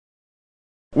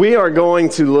We are going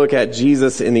to look at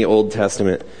Jesus in the Old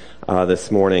Testament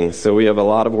this morning. So we have a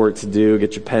lot of work to do.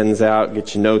 Get your pens out,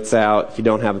 get your notes out. If you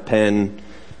don't have a pen,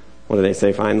 what do they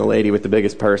say? Find the lady with the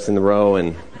biggest purse in the row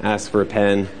and ask for a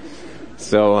pen.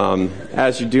 So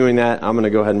as you're doing that, I'm going to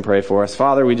go ahead and pray for us.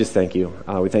 Father, we just thank you.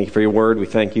 We thank you for your word. We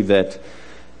thank you that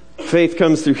faith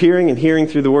comes through hearing and hearing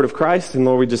through the word of Christ. And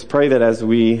Lord, we just pray that as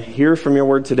we hear from your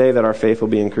word today, that our faith will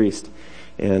be increased.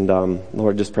 And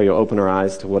Lord, just pray you'll open our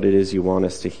eyes to what it is you want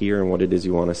us to hear and what it is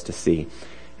you want us to see.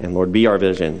 And Lord, be our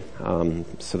vision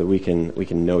so that we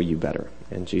can know you better.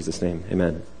 In Jesus' name,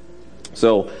 amen.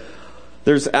 So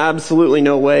there's absolutely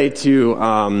no way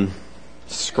to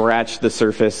scratch the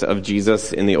surface of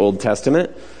Jesus in the Old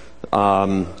Testament.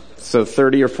 So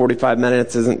 30 or 45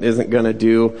 minutes isn't going to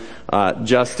do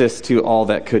justice to all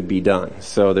that could be done.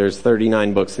 So there's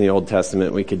 39 books in the Old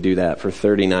Testament. We could do that for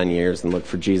 39 years and look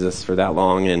for Jesus for that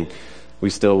long, and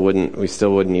we still wouldn't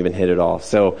even hit it all.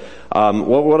 So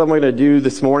what I'm going to do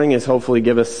this morning is hopefully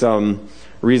give us some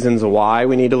reasons why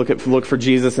we need to look for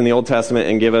Jesus in the Old Testament,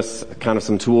 and give us kind of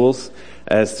some tools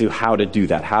as to how to do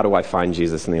that. How do I find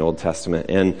Jesus in the Old Testament?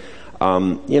 And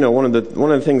one of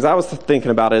the things I was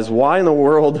thinking about is why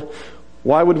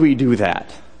would we do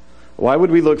that? Why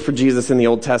would we look for Jesus in the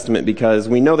Old Testament? Because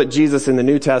we know that Jesus in the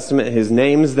New Testament, his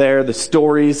name's there, the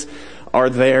stories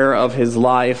are there of his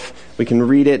life. We can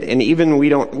read it, and even we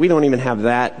don't even have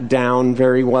that down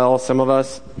very well, some of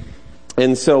us.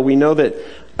 And so we know that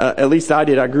at least I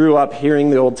did. I grew up hearing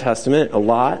the Old Testament a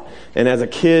lot, and as a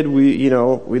kid, we'd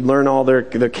learn all their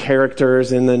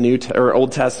characters in the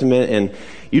Old Testament, and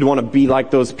you'd want to be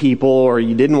like those people, or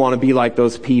you didn't want to be like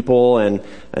those people, and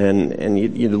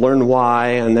you'd learn why,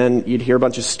 and then you'd hear a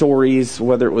bunch of stories,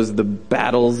 whether it was the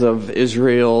battles of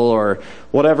Israel or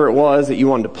whatever it was that you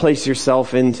wanted to place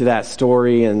yourself into that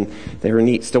story, and they were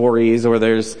neat stories, or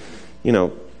there's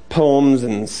poems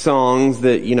and songs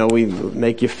that we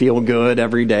make you feel good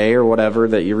every day or whatever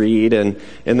that you read, and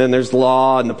then there's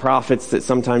law and the prophets that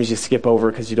sometimes you skip over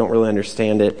because you don't really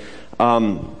understand it.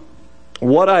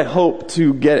 What I hope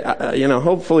to get,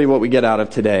 hopefully what we get out of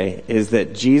today is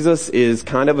that Jesus is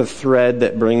kind of a thread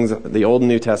that brings the Old and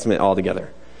New Testament all together.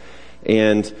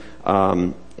 And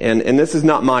this is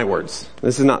not my words.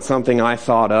 This is not something I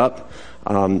thought up.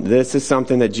 This is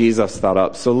something that Jesus thought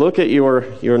up. So look at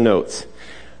your notes.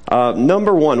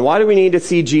 Number one, why do we need to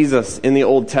see Jesus in the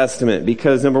Old Testament?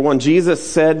 Because number one, Jesus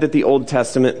said that the Old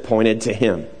Testament pointed to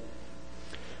him.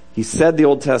 He said the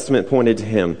Old Testament pointed to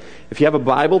him. If you have a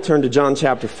Bible, turn to John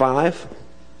chapter 5.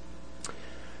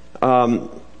 And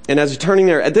as you're turning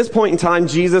there, at this point in time,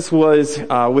 Jesus was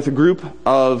with a group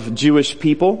of Jewish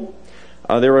people.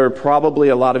 There were probably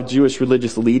a lot of Jewish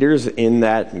religious leaders in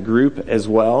that group as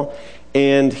well.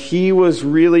 And he was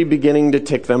really beginning to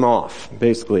tick them off,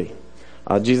 basically.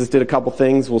 Jesus did a couple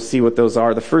things. We'll see what those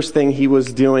are. The first thing he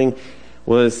was doing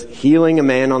was healing a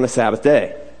man on the Sabbath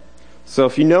day. So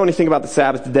if you know anything about the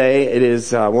Sabbath day, it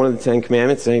is one of the 10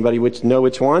 Commandments. Anybody know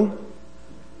which one?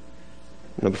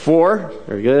 Number 4.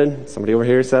 Very good. Somebody over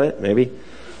here said it, maybe.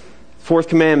 Fourth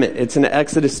commandment. It's in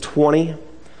Exodus 20,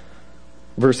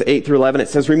 verse 8 through 11. It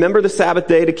says, "Remember the Sabbath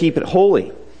day to keep it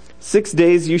holy. 6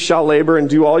 days you shall labor and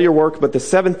do all your work, but the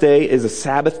seventh day is a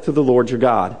Sabbath to the Lord your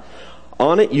God.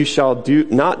 On it you shall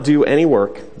not do any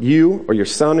work, you or your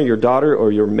son or your daughter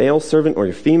or your male servant or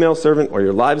your female servant or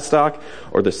your livestock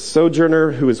or the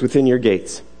sojourner who is within your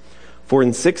gates. For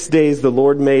in 6 days the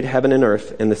Lord made heaven and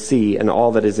earth and the sea and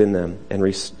all that is in them, and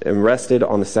rested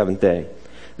on the seventh day.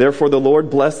 Therefore the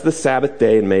Lord blessed the Sabbath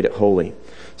day and made it holy."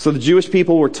 So the Jewish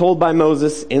people were told by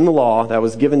Moses in the law that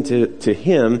was given to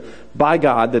him by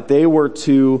God that they were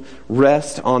to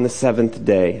rest on the seventh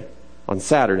day, on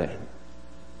Saturday.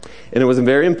 And it was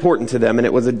very important to them, and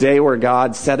it was a day where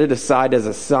God set it aside as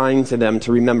a sign to them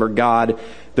to remember God,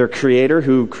 their creator,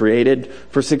 who created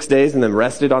for 6 days and then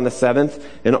rested on the seventh.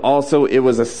 And also it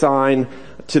was a sign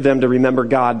to them to remember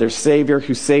God, their Savior,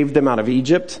 who saved them out of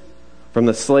Egypt from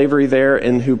the slavery there,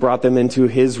 and who brought them into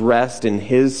his rest and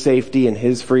his safety and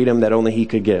his freedom that only he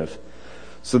could give.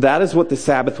 So that is what the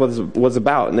Sabbath was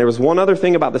about. And there was one other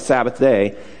thing about the Sabbath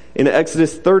day. In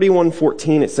Exodus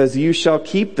 31:14, it says, "You shall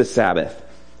keep the Sabbath,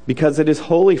 because it is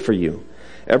holy for you.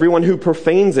 Everyone who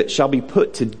profanes it shall be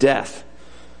put to death.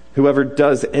 Whoever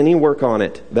does any work on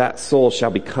it, that soul shall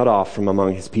be cut off from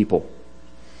among his people."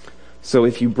 So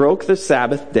if you broke the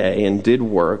Sabbath day and did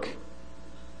work,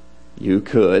 you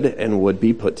could and would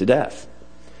be put to death.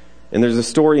 And there's a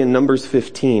story in Numbers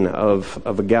 15 of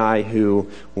a guy who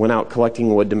went out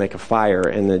collecting wood to make a fire,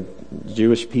 and the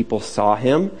Jewish people saw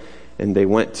him. And they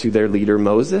went to their leader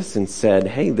Moses and said,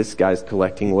 "Hey, this guy's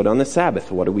collecting wood on the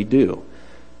Sabbath. What do we do?"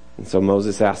 And so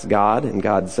Moses asked God, and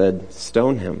God said,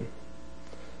 stone him.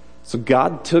 So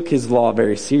God took his law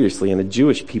very seriously, and the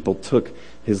Jewish people took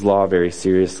his law very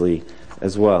seriously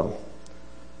as well.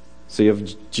 So you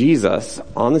have Jesus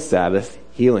on the Sabbath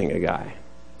healing a guy.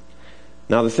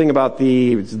 Now the thing about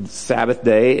the Sabbath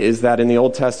day is that in the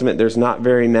Old Testament there's not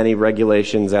very many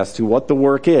regulations as to what the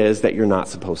work is that you're not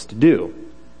supposed to do.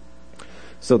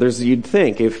 So you'd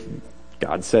think if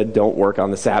God said don't work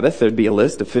on the Sabbath, there'd be a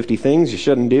list of 50 things you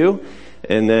shouldn't do,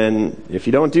 and then if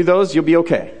you don't do those, you'll be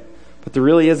okay. But there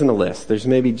really isn't a list. There's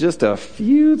maybe just a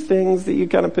few things that you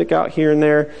kind of pick out here and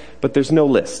there, but there's no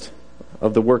list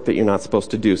of the work that you're not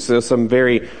supposed to do. So some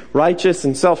very righteous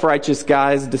and self-righteous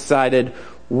guys decided,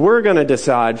 we're going to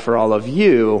decide for all of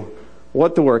you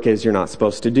what the work is you're not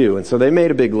supposed to do. And so they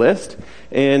made a big list,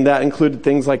 and that included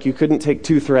things like you couldn't take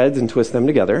 2 threads and twist them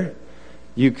together.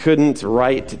 You couldn't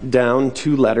write down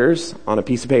 2 letters on a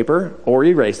piece of paper or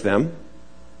erase them.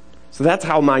 So that's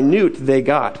how minute they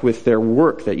got with their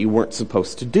work that you weren't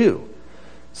supposed to do.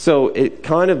 So it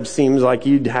kind of seems like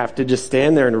you'd have to just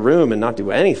stand there in a room and not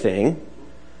do anything,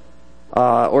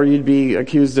 or you'd be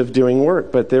accused of doing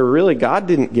work. But God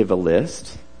didn't give a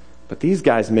list, but these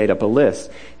guys made up a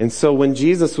list. And so when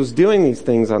Jesus was doing these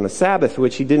things on the Sabbath,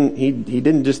 which he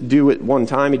didn't just do it one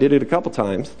time, he did it a couple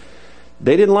times,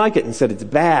 they didn't like it and said, it's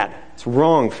bad, it's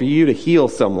wrong for you to heal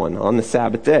someone on the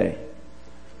Sabbath day.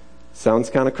 Sounds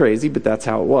kind of crazy, but that's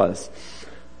how it was.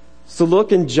 So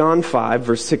look in John 5,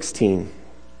 verse 16.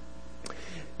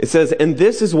 It says, and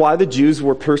this is why the Jews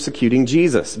were persecuting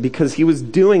Jesus, because he was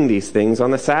doing these things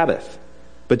on the Sabbath.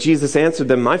 But Jesus answered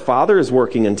them, my Father is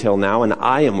working until now, and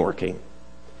I am working.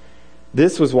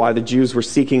 This was why the Jews were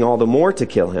seeking all the more to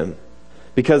kill him,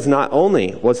 because not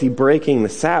only was he breaking the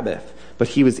Sabbath, but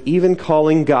he was even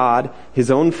calling God his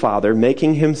own Father,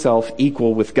 making himself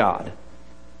equal with God.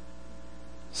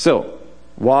 So,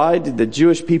 why did the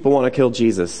Jewish people want to kill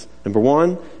Jesus? Number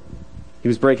 1, he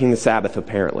was breaking the Sabbath,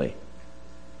 apparently.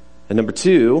 And number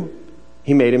 2,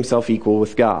 he made himself equal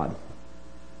with God.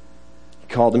 He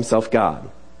called himself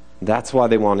God. That's why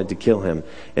they wanted to kill him.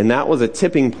 And that was a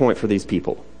tipping point for these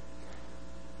people.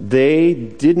 They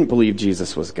didn't believe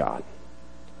Jesus was God.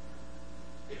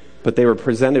 But they were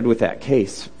presented with that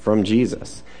case from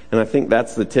Jesus. And I think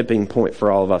that's the tipping point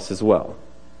for all of us as well.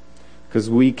 Because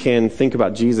we can think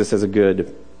about Jesus as a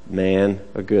good man,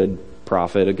 a good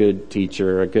prophet, a good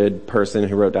teacher, a good person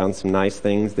who wrote down some nice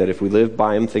things that if we live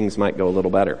by him, things might go a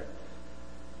little better.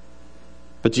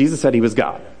 But Jesus said he was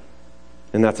God.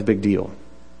 And that's a big deal.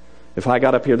 If I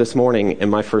got up here this morning and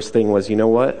my first thing was, you know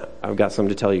what? I've got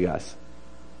something to tell you guys.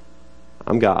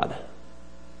 I'm God.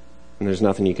 And there's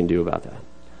nothing you can do about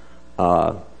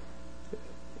that.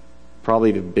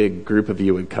 Probably the big group of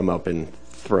you would come up and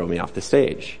throw me off the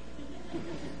stage.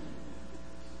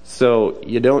 So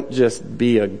you don't just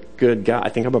be a good guy. I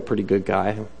think I'm a pretty good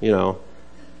guy,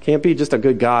 Can't be just a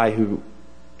good guy who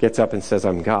gets up and says,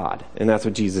 I'm God. And that's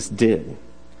what Jesus did.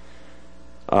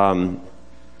 I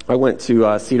went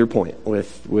to Cedar Point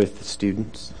with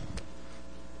students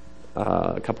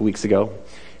a couple weeks ago.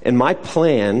 And my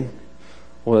plan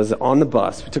was on the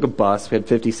bus. We took a bus. We had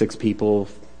 56 people,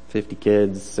 50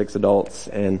 kids, 6 adults.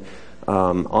 And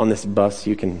on this bus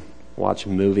you can watch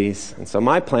movies. And so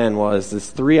my plan was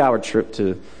this 3-hour trip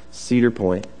to Cedar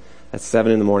Point at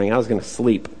 7 a.m. I was going to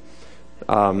sleep.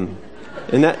 And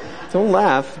that, don't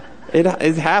laugh. It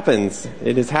happens.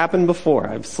 It has happened before.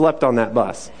 I've slept on that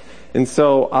bus. And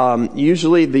so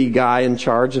usually the guy in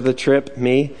charge of the trip,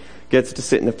 me, gets to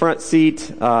sit in the front seat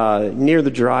near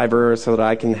the driver so that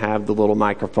I can have the little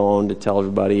microphone to tell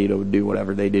everybody to do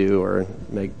whatever they do or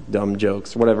make dumb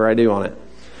jokes or whatever I do on it.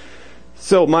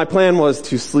 So my plan was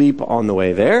to sleep on the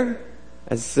way there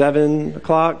at 7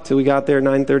 o'clock till we got there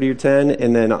 9:30 or 10,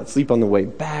 and then I'd sleep on the way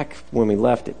back when we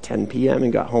left at 10 p.m.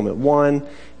 and got home at 1,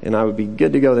 and I would be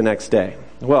good to go the next day.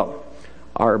 Well,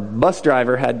 our bus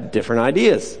driver had different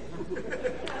ideas.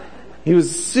 He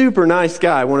was a super nice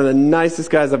guy, one of the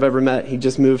nicest guys I've ever met. He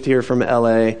just moved here from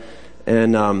LA,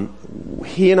 and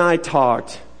he and I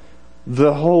talked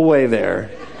the whole way there.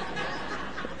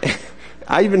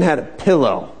 I even had a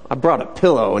pillow. I brought a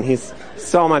pillow, and he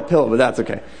saw my pillow, but that's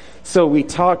okay. So we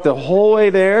talked the whole way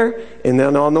there, and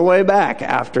then on the way back,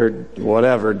 after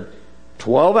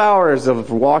 12 hours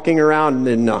of walking around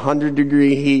in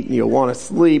 100-degree heat, and you'll want to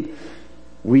sleep,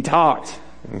 we talked,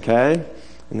 okay?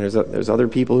 And there's other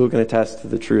people who can attest to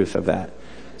the truth of that.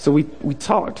 So we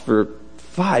talked for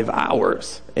 5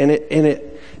 hours, and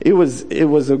it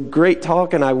was a great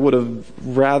talk, and I would have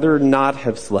rather not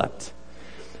have slept.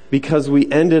 Because we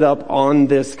ended up on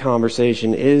this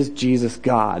conversation. Is Jesus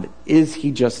God? Is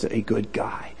he just a good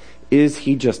guy? Is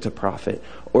he just a prophet?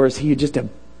 Or is he just a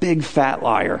big fat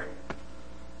liar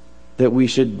that we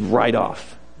should write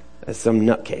off as some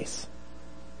nutcase?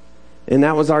 And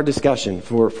that was our discussion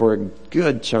for a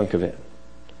good chunk of it.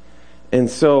 And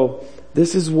so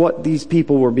this is what these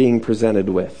people were being presented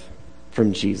with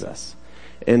from Jesus.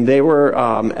 And they were,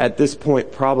 at this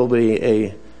point, probably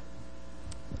a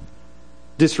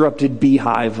disrupted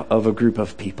beehive of a group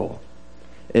of people.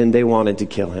 And they wanted to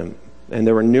kill him. And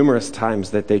there were numerous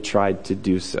times that they tried to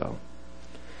do so.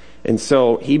 And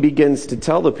so he begins to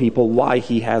tell the people why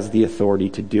he has the authority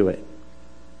to do it.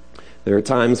 There are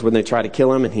times when they try to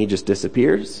kill him and he just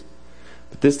disappears.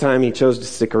 But this time he chose to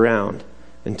stick around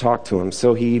and talk to him.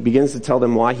 So he begins to tell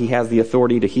them why he has the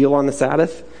authority to heal on the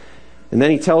Sabbath. And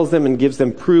then he tells them and gives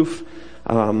them proof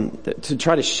to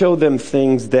try to show them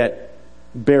things that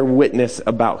bear witness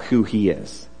about who he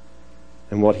is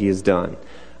and what he has done.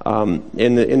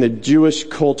 In the Jewish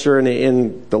culture and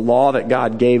in the law that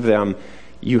God gave them,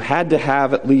 you had to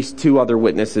have at least two other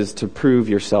witnesses to prove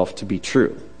yourself to be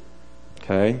true.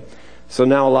 Okay? So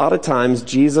now a lot of times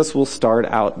Jesus will start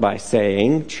out by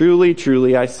saying, "Truly,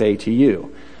 truly, I say to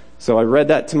you." So I read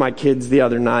that to my kids the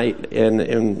other night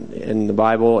in the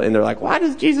Bible, and they're like, "Why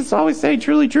does Jesus always say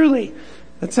truly, truly?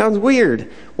 That sounds weird."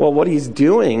 Well, what he's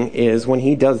doing is when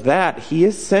he does that, he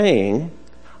is saying,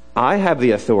 I have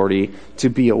the authority to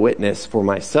be a witness for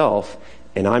myself,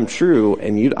 and I'm true,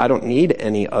 and I don't need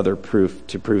any other proof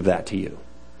to prove that to you.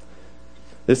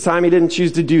 This time he didn't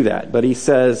choose to do that, but he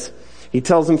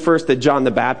tells them first that John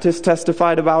the Baptist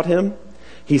testified about him.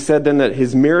 He said then that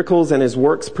his miracles and his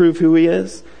works prove who he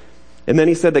is. And then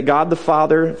he said that God the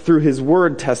Father, through his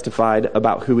word, testified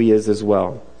about who he is as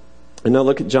well. And now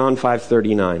look at John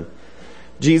 5:39.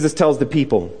 Jesus tells the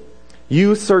people,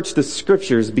 "You search the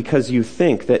scriptures because you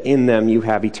think that in them you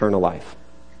have eternal life."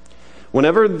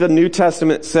 Whenever the New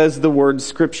Testament says the word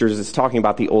scriptures, it's talking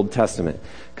about the Old Testament.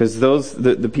 Because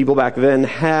the people back then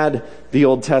had the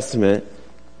Old Testament,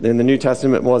 and the New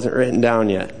Testament wasn't written down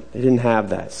yet. They didn't have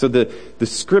that. So the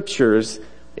scriptures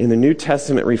in the New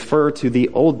Testament refer to the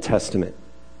Old Testament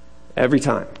every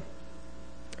time.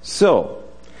 So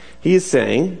he is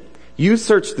saying, you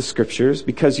search the scriptures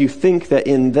because you think that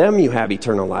in them you have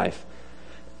eternal life.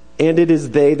 And it is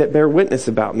they that bear witness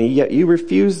about me, yet you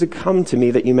refuse to come to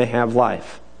me that you may have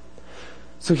life.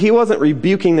 So he wasn't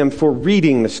rebuking them for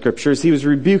reading the scriptures. He was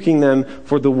rebuking them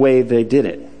for the way they did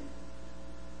it.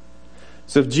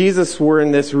 So if Jesus were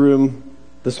in this room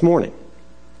this morning,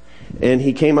 and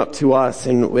he came up to us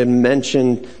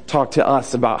and talked to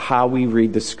us about how we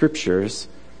read the scriptures,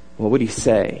 what would he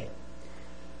say?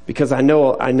 Because I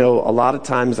know a lot of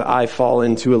times I fall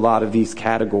into a lot of these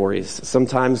categories.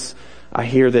 Sometimes I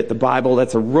hear that the Bible,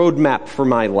 that's a roadmap for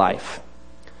my life.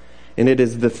 And it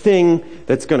is the thing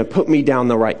that's going to put me down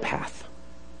the right path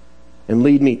and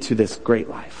lead me to this great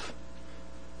life.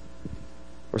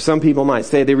 Or some people might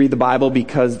say they read the Bible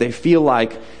because they feel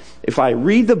like if I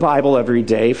read the Bible every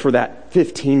day for that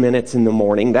 15 minutes in the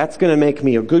morning, that's going to make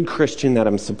me a good Christian that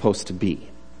I'm supposed to be.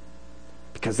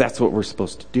 Because that's what we're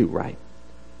supposed to do, right?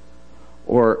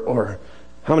 Or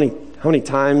how many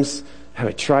times have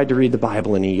I tried to read the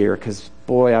Bible in a year? Because,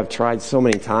 boy, I've tried so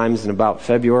many times, and about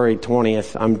February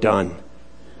 20th, I'm done,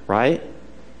 right?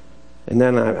 And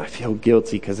then I feel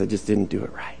guilty because I just didn't do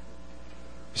it right.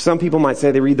 Some people might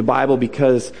say they read the Bible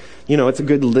because, it's a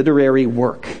good literary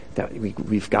work that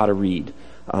we've got to read.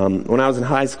 When I was in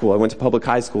high school, I went to public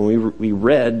high school, and we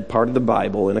read part of the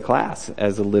Bible in a class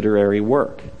as a literary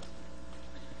work.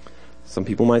 Some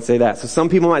people might say that. So some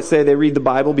people might say they read the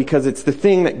Bible because it's the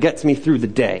thing that gets me through the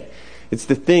day. It's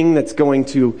the thing that's going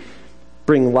to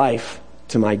bring life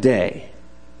to my day.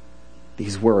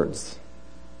 These words.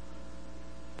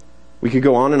 We could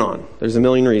go on and on. There's a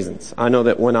million reasons. I know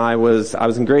that when I was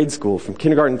in grade school, from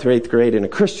kindergarten through 8th grade in a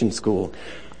Christian school,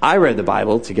 I read the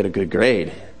Bible to get a good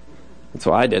grade. That's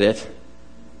why I did it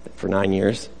for 9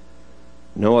 years.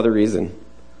 No other reason.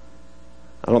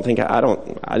 I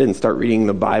didn't start reading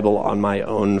the Bible on my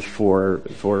own for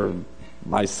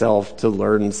myself to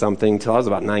learn something till I was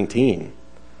about 19.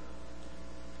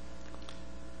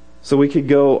 So we could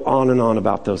go on and on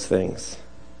about those things.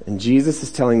 And Jesus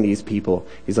is telling these people,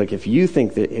 he's like, if you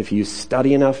think that if you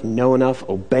study enough, know enough,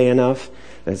 obey enough,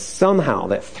 that somehow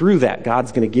that through that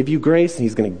God's going to give you grace and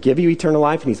he's going to give you eternal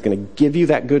life and he's going to give you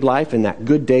that good life and that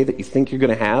good day that you think you're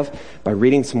going to have by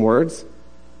reading some words,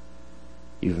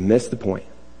 you've missed the point.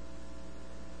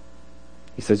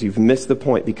 He says, you've missed the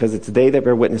point because it's they that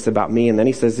bear witness about me. And then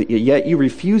he says, yet you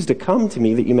refuse to come to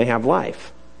me that you may have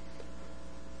life.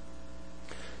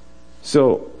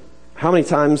 So, how many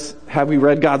times have we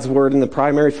read God's word and the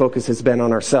primary focus has been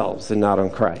on ourselves and not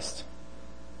on Christ?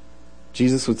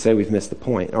 Jesus would say we've missed the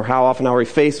point. Or how often are we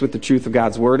faced with the truth of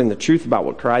God's word and the truth about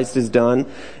what Christ has done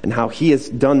and how he has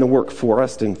done the work for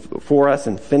us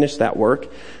and finished that work,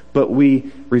 but we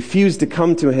refuse to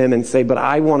come to him and say, but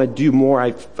I want to do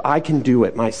more. I can do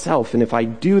it myself. And if I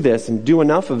do this and do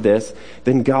enough of this,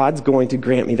 then God's going to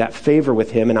grant me that favor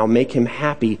with him and I'll make him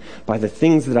happy by the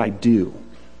things that I do.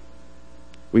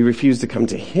 We refuse to come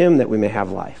to him that we may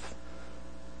have life.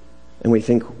 And we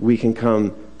think we can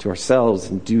come to ourselves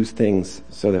and do things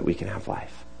so that we can have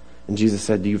life. And Jesus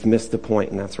said, you've missed the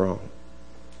point, and that's wrong.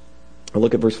 I'll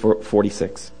look at verse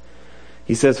 46.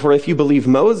 He says, for if you believe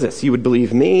Moses, you would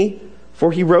believe me,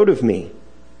 for he wrote of me.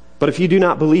 But if you do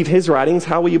not believe his writings,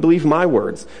 how will you believe my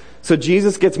words? So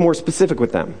Jesus gets more specific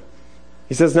with them.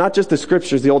 He says not just the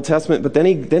scriptures, the Old Testament, but then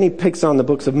he picks on the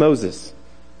books of Moses.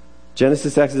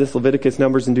 Genesis, Exodus, Leviticus,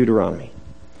 Numbers, and Deuteronomy.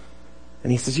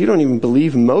 And he says, you don't even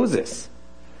believe Moses.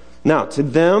 Now, to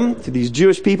them, to these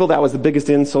Jewish people, that was the biggest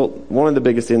insult, one of the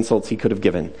biggest insults he could have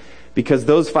given. Because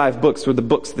those 5 books were the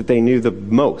books that they knew the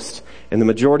most. And the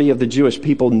majority of the Jewish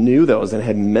people knew those and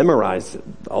had memorized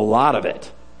a lot of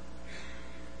it.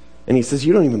 And he says,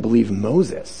 you don't even believe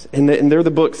Moses. And they're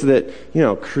the books that,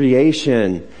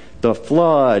 creation, the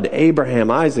flood,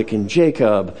 Abraham, Isaac, and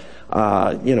Jacob,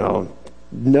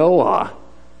 Noah.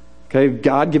 Okay,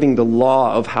 God giving the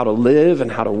law of how to live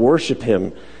and how to worship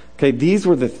him. Okay, these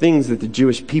were the things that the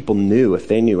Jewish people knew. If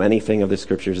they knew anything of the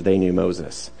scriptures, they knew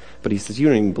Moses. But he says, you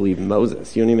don't even believe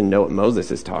Moses. You don't even know what Moses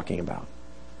is talking about.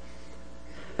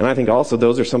 And I think also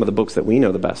those are some of the books that we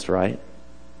know the best, right?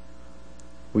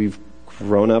 We've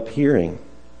grown up hearing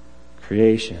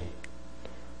creation,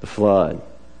 the flood,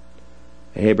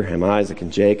 Abraham, Isaac,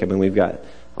 and Jacob, and we've got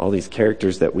all these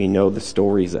characters that we know the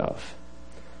stories of.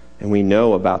 And we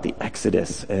know about the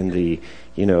Exodus and the,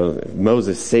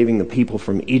 Moses saving the people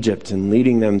from Egypt and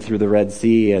leading them through the Red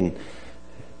Sea and,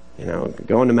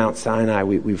 going to Mount Sinai.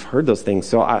 We've heard those things.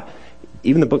 So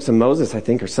even the books of Moses, I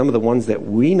think, are some of the ones that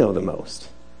we know the most.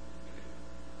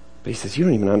 But he says, you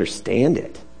don't even understand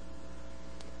it.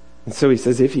 And so he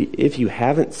says, if you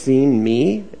haven't seen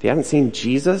me, if you haven't seen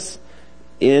Jesus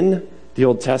in the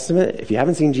Old Testament, if you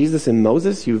haven't seen Jesus in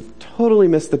Moses, you've totally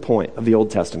missed the point of the Old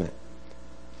Testament.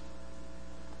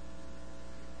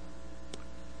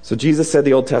 So Jesus said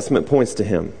the Old Testament points to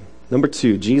him. Number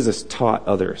 2, Jesus taught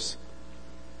others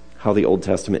how the Old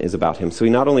Testament is about him. So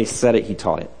he not only said it, he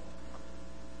taught it.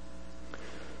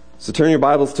 So turn your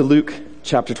Bibles to Luke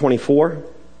chapter 24.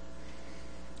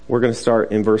 We're going to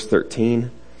start in verse 13.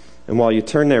 And while you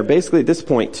turn there, basically at this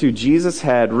point too, Jesus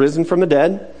had risen from the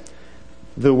dead.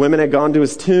 The women had gone to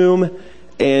his tomb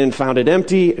and found it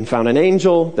empty and found an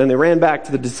angel. Then they ran back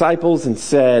to the disciples and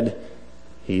said,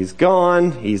 he's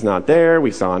gone. He's not there.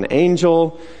 We saw an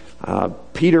angel.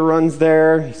 Peter runs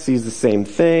there. He sees the same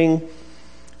thing.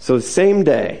 So the same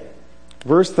day,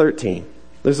 verse 13.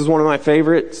 This is one of my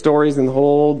favorite stories in the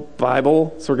whole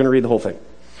Bible. So we're going to read the whole thing.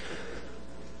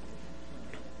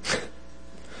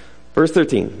 Verse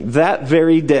 13. That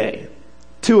very day,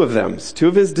 2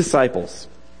 of his disciples,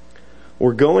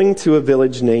 were going to a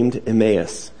village named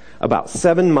Emmaus, about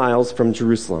 7 miles from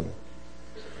Jerusalem.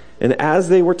 And as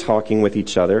they were talking with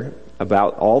each other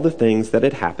about all the things that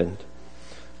had happened,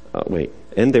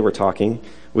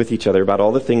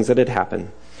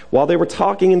 while they were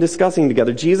talking and discussing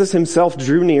together, Jesus himself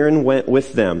drew near and went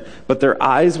with them, but their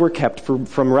eyes were kept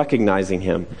from recognizing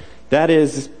him. That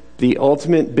is the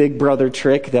ultimate big brother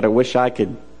trick that I wish I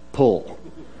could pull.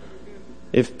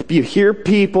 If you hear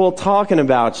people talking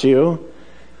about you,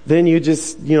 then you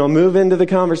just, move into the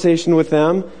conversation with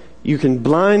them. You can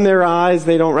blind their eyes,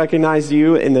 they don't recognize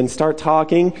you, and then start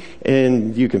talking,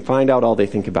 and you can find out all they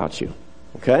think about you.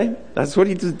 Okay? That's what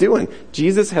he's doing.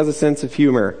 Jesus has a sense of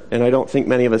humor, and I don't think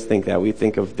many of us think that. We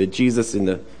think of the Jesus in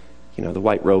the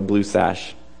white robe, blue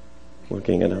sash,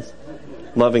 looking at us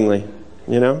lovingly,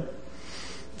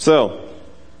 So,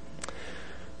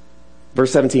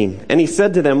 verse 17, and he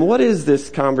said to them, what is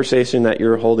this conversation that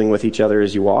you're holding with each other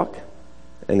as you walk?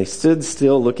 And they stood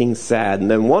still looking sad. And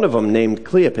then one of them, named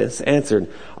Cleopas, answered,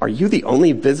 are you the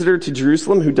only visitor to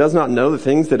Jerusalem who does not know the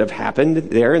things that have happened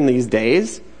there in these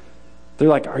days? They're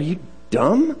like, are you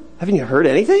dumb? Haven't you heard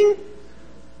anything?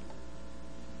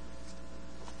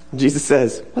 Jesus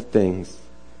says, what things?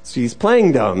 So he's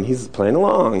playing dumb. He's playing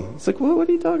along. It's like, well, what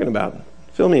are you talking about?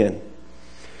 Fill me in.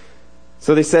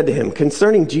 So they said to him,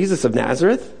 concerning Jesus of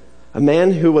Nazareth, a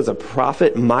man who was a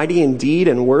prophet, mighty in deed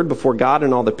and word before God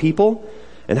and all the people,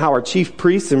 and how our chief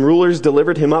priests and rulers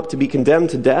delivered him up to be condemned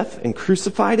to death and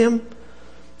crucified him.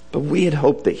 But we had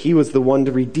hoped that he was the one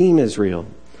to redeem Israel.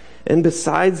 And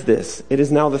besides this, it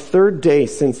is now the 3rd day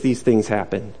since these things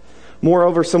happened.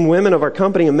 Moreover, some women of our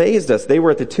company amazed us. They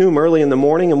were at the tomb early in the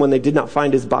morning, and when they did not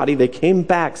find his body, they came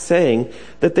back saying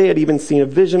that they had even seen a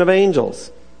vision of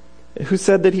angels who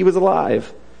said that he was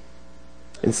alive.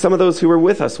 And some of those who were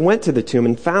with us went to the tomb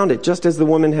and found it just as the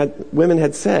women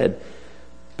had said,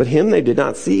 but him they did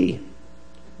not see.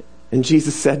 And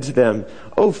Jesus said to them,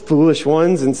 "O foolish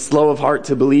ones and slow of heart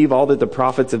to believe all that the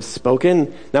prophets have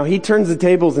spoken." Now he turns the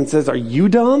tables and says, "Are you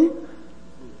dumb?"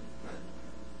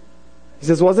 He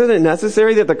says, "Wasn't it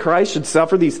necessary that the Christ should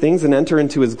suffer these things and enter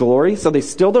into his glory?" So they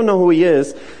still don't know who he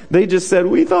is. They just said,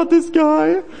 "We thought this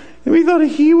guy, and we thought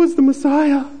he was the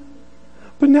Messiah.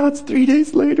 But now it's 3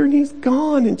 days later and he's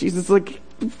gone." And Jesus is like,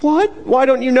 "What? Why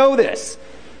don't you know this?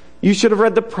 You should have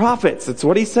read the prophets." That's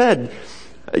what he said.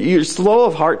 You're slow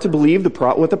of heart to believe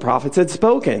what the prophets had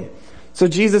spoken. So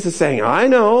Jesus is saying, I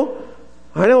know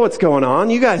what's going on.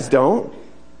 You guys don't.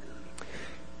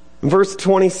 Verse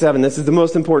 27, this is the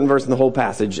most important verse in the whole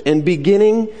passage. "And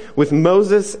beginning with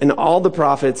Moses and all the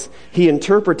prophets, he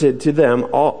interpreted to them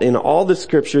in all the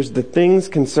scriptures the things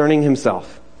concerning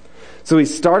himself." So he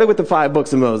started with the 5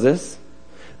 books of Moses.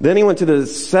 Then he went to the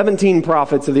 17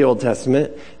 prophets of the Old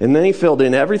Testament. And then he filled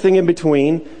in everything in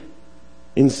between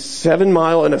in a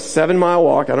 7-mile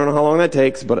walk. I don't know how long that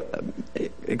takes, but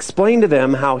explain to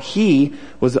them how he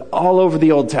was all over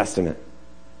the Old Testament.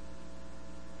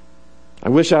 I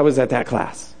wish I was at that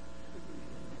class.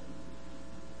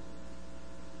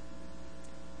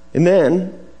 And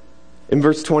then, in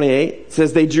verse 28, it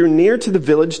says, "They drew near to the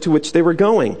village to which they were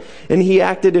going, and he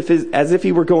acted as if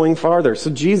he were going farther."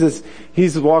 So Jesus,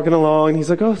 he's walking along, and he's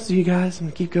like, "Oh, see you guys, I'm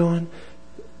going to keep going."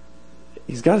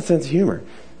 He's got a sense of humor.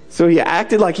 So he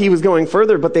acted like he was going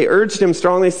further, but they urged him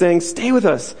strongly, saying, "Stay with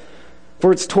us,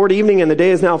 for it's toward evening, and the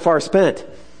day is now far spent."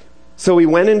 So he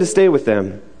went in to stay with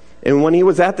them. And when he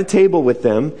was at the table with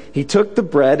them, he took the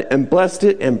bread and blessed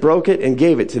it and broke it and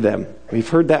gave it to them. We've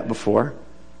heard that before.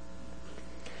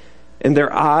 And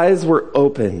their eyes were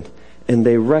opened and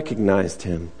they recognized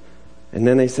him. And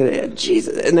then they said,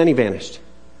 "Jesus," and then he vanished.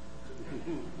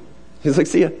 He's like,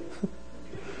 "See ya."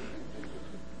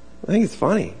 I think it's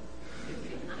funny.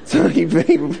 So he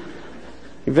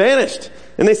vanished.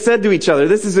 And they said to each other,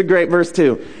 this is a great verse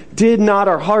too, "Did not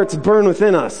our hearts burn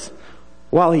within us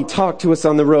while he talked to us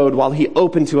on the road, while he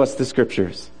opened to us the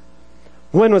scriptures?"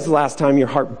 When was the last time your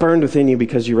heart burned within you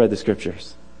because you read the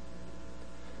scriptures?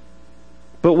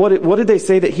 But what did they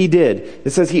say that he did?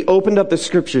 It says he opened up the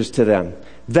scriptures to them.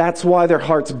 That's why their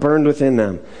hearts burned within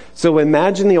them. So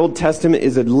imagine the Old Testament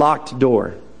is a locked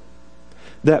door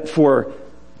that for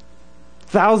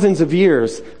thousands of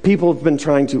years people have been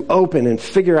trying to open and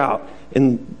figure out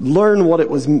and learn what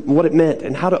it meant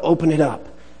and how to open it up.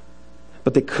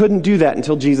 But they couldn't do that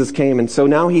until Jesus came. And so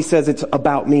now he says it's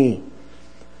about me.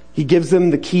 He gives them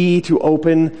the key to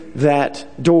open that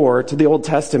door to the Old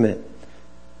Testament.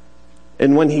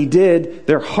 And when he did,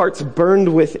 their hearts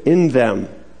burned within them.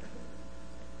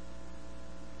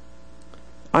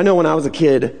 I know when I was a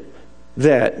kid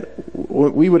that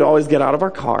we would always get out of our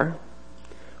car.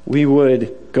 We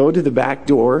would go to the back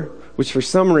door, which for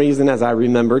some reason, as I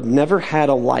remembered, never had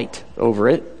a light over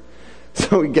it.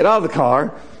 So we'd get out of the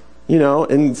car,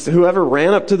 and whoever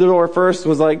ran up to the door first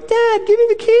was like, "Dad, give me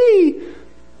the key."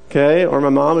 Okay, or my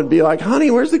mom would be like,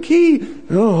 "Honey, where's the key?"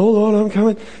 "Oh, hold on, I'm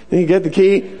coming." And you get the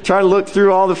key, try to look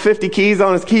through all the 50 keys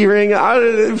on his key ring. I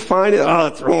didn't find it. Oh,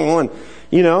 it's the wrong one,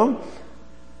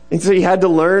 And so you had to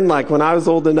learn, like when I was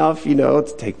old enough,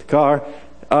 to take the car,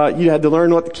 you had to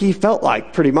learn what the key felt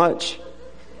like, pretty much.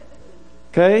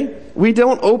 Okay? We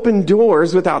don't open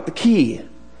doors without the key.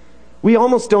 We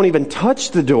almost don't even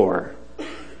touch the door.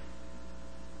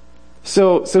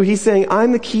 So he's saying,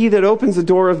 I'm the key that opens the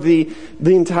door of the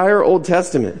entire Old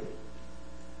Testament.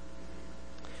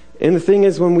 And the thing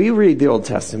is, when we read the Old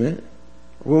Testament,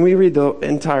 when we read the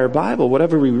entire Bible,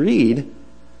 whatever we read,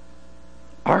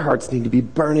 our hearts need to be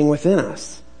burning within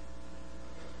us.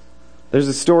 There's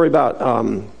a story about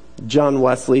John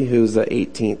Wesley, who's an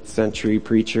 18th century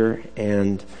preacher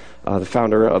and the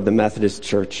founder of the Methodist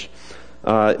Church.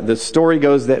 The story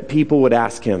goes that people would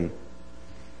ask him,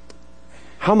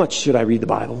 "How much should I read the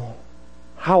Bible?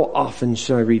 How often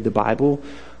should I read the Bible?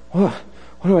 What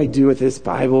do I do with this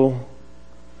Bible?"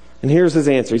 And here's his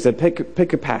answer. He said,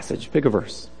 pick a passage, pick a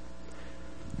verse,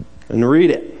 and read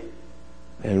it,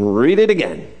 and read it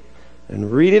again,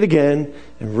 and read it again,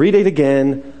 and read it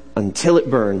again until it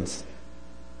burns.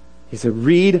 He said,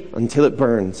 read until it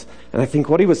burns. And I think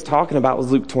what he was talking about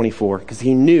was Luke 24, because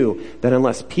he knew that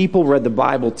unless people read the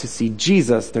Bible to see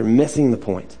Jesus, they're missing the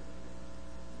point.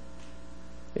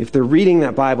 If they're reading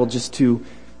that Bible just to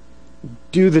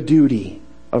do the duty,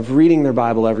 of reading their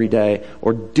Bible every day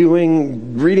or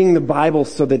reading the Bible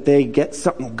so that they get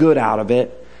something good out of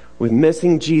it, with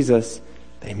missing Jesus,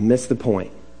 they miss the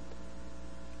point.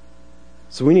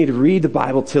 So we need to read the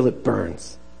Bible till it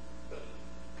burns.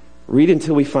 Read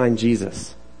until we find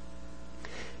Jesus.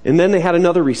 And then they had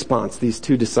another response, these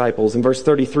two disciples, in verse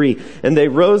 33. And they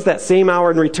rose that same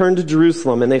hour and returned to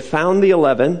Jerusalem, and they found the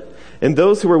 11, and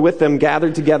those who were with them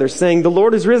gathered together, saying, "The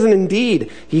Lord is risen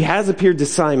indeed. He has appeared to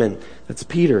Simon." That's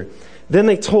Peter. Then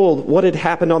they told what had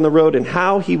happened on the road and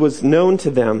how he was known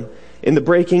to them in the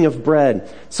breaking of bread.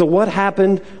 So what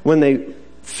happened when they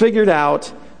figured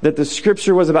out that the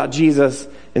scripture was about Jesus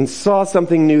and saw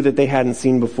something new that they hadn't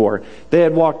seen before? They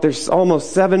had walked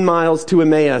almost 7 miles to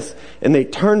Emmaus, and they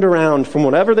turned around from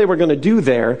whatever they were going to do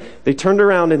there. They turned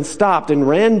around and stopped and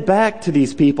ran back to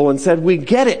these people and said, "We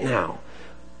get it now.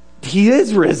 He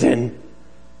is risen."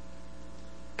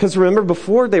 Because remember,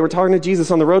 before they were talking to Jesus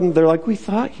on the road and they're like, "We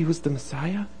thought he was the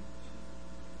Messiah,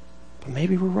 but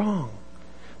maybe we're wrong."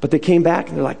 But they came back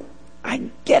and they're like, "I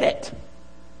get it."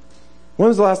 When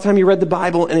was the last time you read the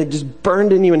Bible and it just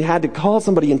burned in you and had to call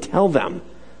somebody and tell them?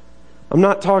 I'm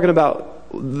not talking about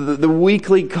the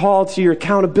weekly call to your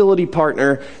accountability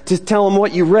partner to tell them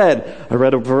what you read. I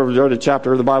read a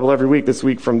chapter of the Bible every week this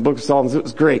week from the book of Psalms. It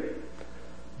was great.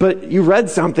 But you read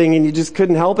something and you just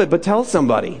couldn't help it but tell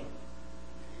somebody.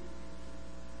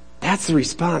 That's the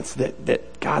response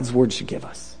that God's word should give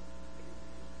us.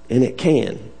 And it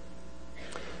can.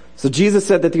 So Jesus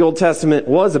said that the Old Testament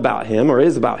was about him, or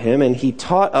is about him, and he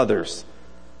taught others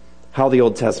how the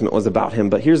Old Testament was about him.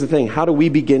 But here's the thing, how do we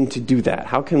begin to do that?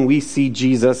 How can we see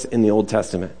Jesus in the Old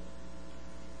Testament?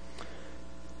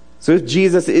 So if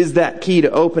Jesus is that key to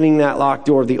opening that locked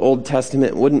door of the Old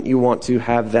Testament, wouldn't you want to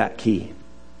have that key?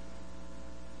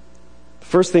 The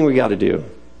first thing we got to do,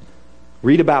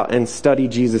 read about and study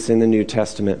Jesus in the New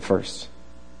Testament first.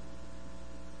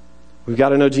 We've got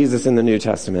to know Jesus in the New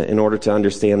Testament in order to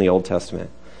understand the Old Testament.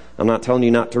 I'm not telling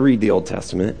you not to read the Old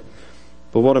Testament,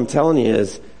 but what I'm telling you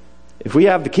is, if we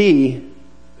have the key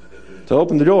to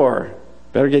open the door,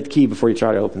 better get the key before you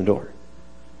try to open the door.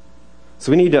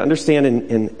 So we need to understand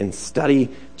and study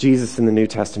Jesus in the New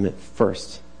Testament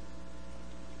first.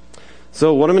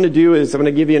 So what I'm going to do is I'm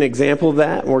going to give you an example of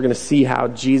that, and we're going to see how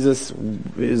Jesus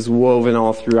is woven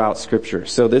all throughout Scripture.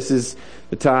 So this is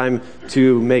the time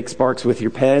to make sparks with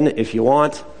your pen if you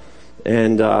want.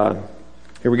 And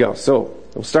here we go. So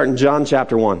we'll start in John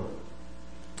chapter 1.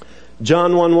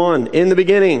 John 1:1. In the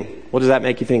beginning. What does that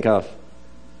make you think of?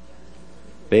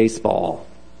 Baseball.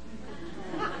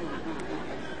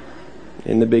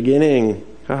 In the beginning.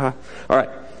 All right.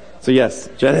 So yes,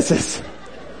 Genesis.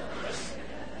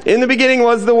 In the beginning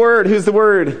was the Word. Who's the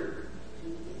Word?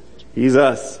 He's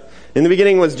us. In the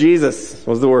beginning was Jesus,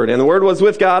 was the Word. And the Word was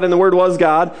with God, and the Word was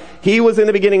God. He was in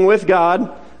the beginning with God.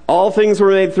 All things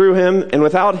were made through him, and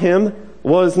without him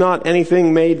was not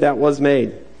anything made that was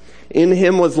made. In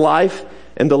him was life,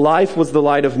 and the life was the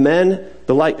light of men.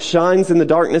 The light shines in the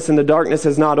darkness, and the darkness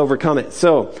has not overcome it.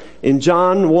 So, in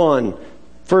John 1,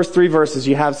 first 3 verses,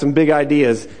 you have some big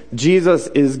ideas. Jesus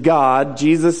is God.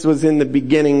 Jesus was in the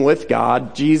beginning with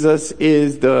God. Jesus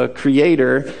is the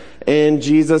creator. And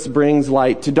Jesus brings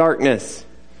light to darkness.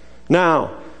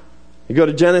 Now, you go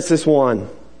to Genesis 1.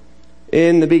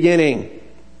 In the beginning,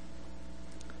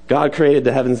 God created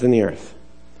the heavens and the earth.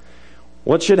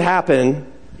 What should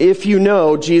happen if you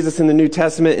know Jesus in the New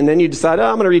Testament and then you decide,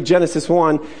 I'm going to read Genesis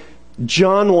 1.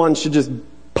 John 1 should just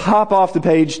pop off the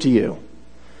page to you.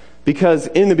 Because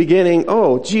in the beginning,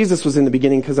 Jesus was in the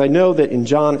beginning, because I know that in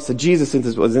John it said Jesus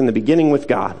was in the beginning with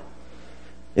God.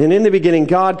 And in the beginning,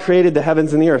 God created the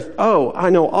heavens and the earth. I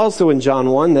know also in John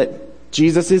 1 that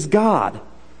Jesus is God.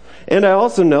 And I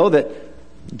also know that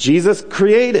Jesus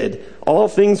created. All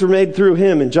things were made through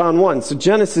him in John 1. So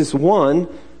Genesis 1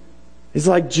 is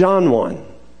like John 1.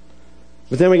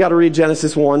 But then we got to read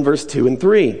Genesis 1, verse 2 and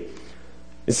 3.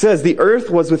 It says, the earth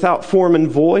was without form and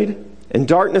void, and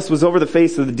darkness was over the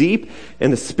face of the deep,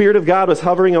 and the Spirit of God was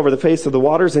hovering over the face of the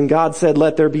waters, and God said,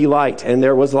 let there be light, and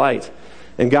there was light.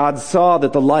 And God saw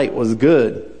that the light was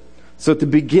good. So at the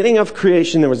beginning of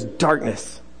creation, there was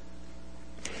darkness.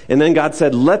 And then God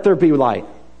said, let there be light.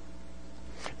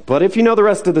 But if you know the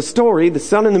rest of the story, the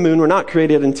sun and the moon were not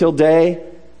created until day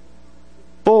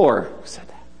 4. Who said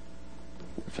that?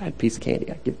 If I had a piece of candy,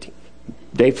 I'd give it to you.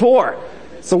 Day 4.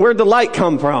 So where'd the light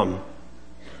come from?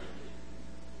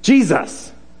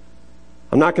 Jesus.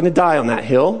 I'm not going to die on that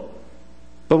hill.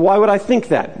 But why would I think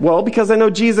that? Well, because I know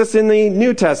Jesus in the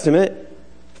New Testament.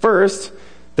 First,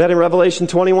 That in Revelation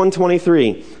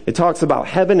 21:23, it talks about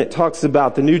heaven, it talks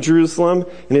about the New Jerusalem,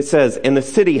 and it says, "And the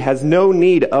city has no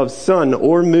need of sun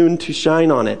or moon to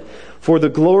shine on it, for the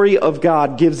glory of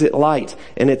God gives it light,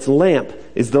 and its lamp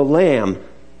is the Lamb."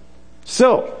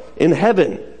 So, in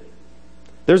heaven,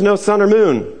 there's no sun or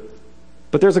moon,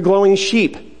 but there's a glowing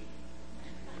sheep.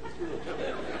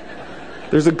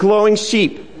 There's a glowing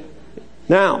sheep.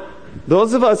 Now,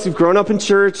 those of us who've grown up in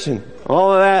church and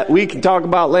all of that, we can talk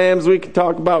about lambs, we can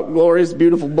talk about glorious,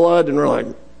 beautiful blood, and we're like,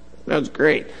 that's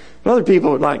great. But other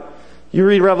people are like, you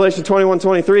read Revelation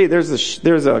 21:23,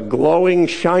 there's a glowing,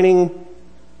 shining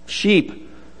sheep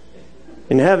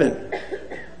in heaven.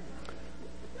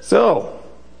 So,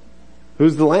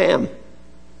 who's the lamb?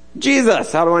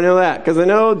 Jesus. How do I know that? Because I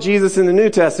know Jesus in the New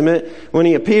Testament, when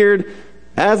he appeared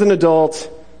as an adult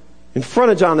in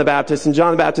front of John the Baptist, and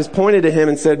John the Baptist pointed to him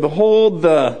and said, "Behold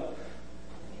the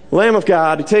Lamb of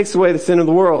God who takes away the sin of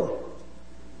the world."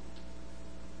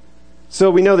 So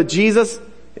we know that Jesus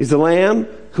is the Lamb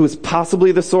who is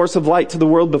possibly the source of light to the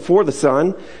world before the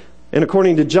sun. And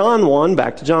according to John 1,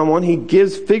 back to John 1, he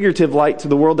gives figurative light to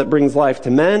the world that brings life to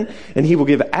men, and he will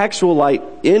give actual light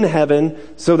in heaven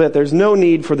so that there's no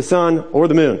need for the sun or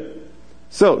the moon.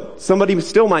 So, somebody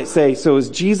still might say, so is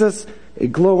Jesus a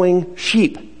glowing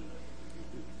sheep?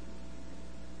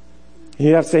 And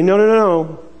you have to say,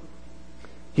 no.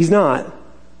 He's not.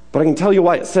 But I can tell you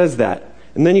why it says that.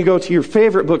 And then you go to your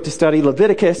favorite book to study,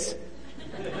 Leviticus,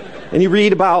 and you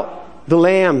read about the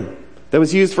lamb that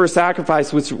was used for a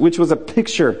sacrifice, which was a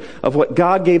picture of what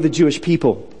God gave the Jewish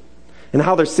people and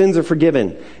how their sins are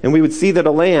forgiven. And we would see that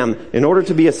a lamb, in order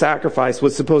to be a sacrifice,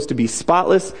 was supposed to be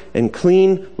spotless and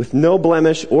clean with no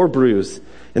blemish or bruise.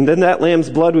 And then that lamb's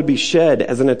blood would be shed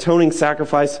as an atoning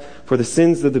sacrifice for the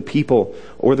sins of the people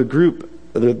or the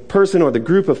person or the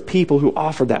group of people who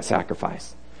offered that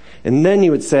sacrifice. And then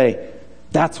you would say,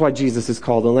 that's why Jesus is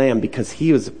called a lamb, because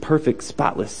he was a perfect,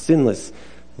 spotless, sinless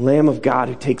Lamb of God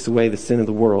who takes away the sin of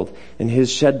the world. And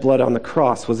his shed blood on the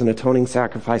cross was an atoning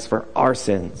sacrifice for our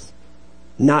sins.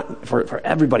 Not for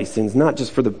everybody's sins, not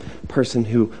just for the person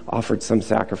who offered some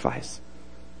sacrifice.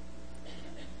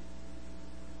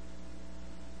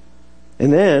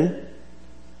 And then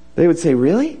they would say,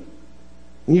 really?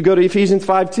 And you go to Ephesians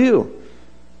 5:2,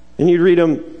 and you'd read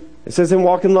them. It says, "And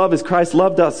walk in love as Christ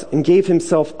loved us and gave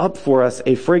himself up for us,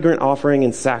 a fragrant offering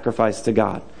and sacrifice to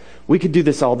God." We could do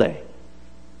this all day.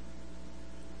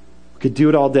 We could do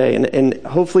it all day. And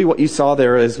hopefully what you saw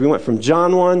there is we went from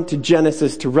John 1 to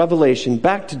Genesis to Revelation,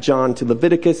 back to John to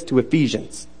Leviticus to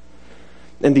Ephesians.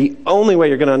 And the only way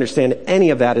you're going to understand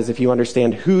any of that is if you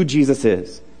understand who Jesus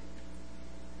is.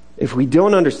 If we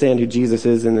don't understand who Jesus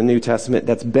is in the New Testament,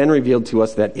 that's been revealed to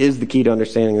us, that is the key to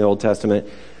understanding the Old Testament,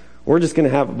 we're just going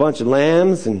to have a bunch of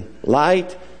lambs and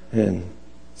light and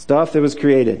stuff that was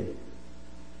created. And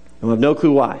we'll have no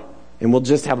clue why. And we'll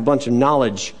just have a bunch of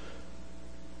knowledge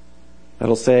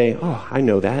that'll say, oh, I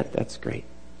know that. That's great.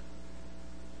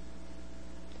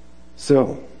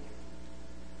 So,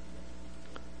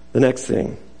 the next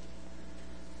thing.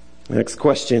 Next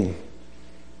question.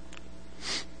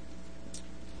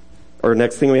 Or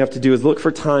next thing we have to do is look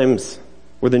for times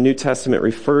where the New Testament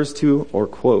refers to or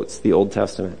quotes the Old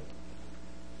Testament.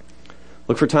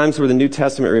 Look for times where the New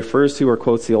Testament refers to or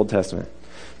quotes the Old Testament.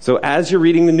 So as you're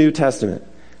reading the New Testament,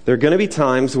 there are going to be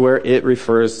times where it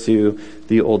refers to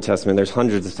the Old Testament. There's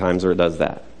hundreds of times where it does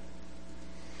that.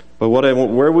 But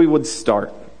where we would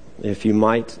start, if you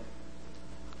might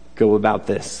go about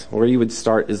this, where you would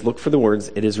start is look for the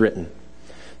words, "it is written."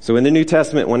 So in the New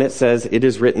Testament, when it says "it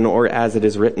is written," or "as it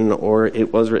is written," or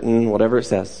 "it was written," whatever it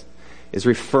says, is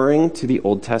referring to the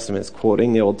Old Testament. It's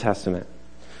quoting the Old Testament.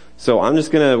 So we're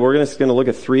just going to look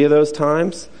at 3 of those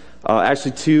times.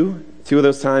 Actually, two of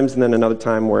those times, and then another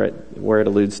time where it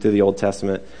alludes to the Old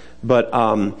Testament. But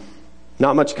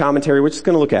not much commentary. We're just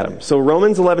going to look at them. So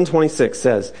Romans 11:26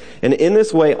 says, "And in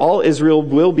this way all Israel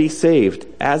will be saved,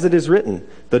 as it is written,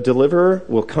 the deliverer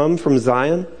will come from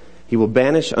Zion. He will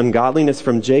banish ungodliness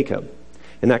from Jacob."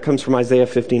 And that comes from Isaiah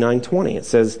 59:20. It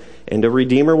says, "And a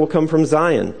redeemer will come from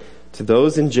Zion to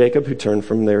those in Jacob who turn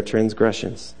from their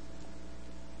transgressions."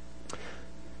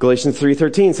 Galatians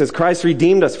 3:13 says, "Christ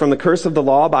redeemed us from the curse of the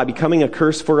law by becoming a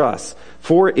curse for us.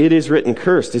 For it is written,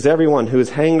 cursed is everyone who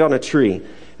is hanged on a tree."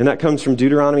 And that comes from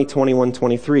Deuteronomy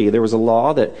 21:23. There was a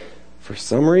law that, for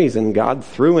some reason, God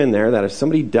threw in there that if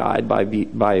somebody died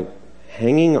by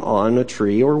hanging on a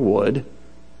tree or wood,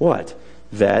 what?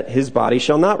 That his body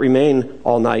shall not remain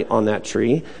all night on that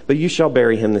tree, but you shall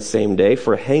bury him the same day,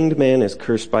 for a hanged man is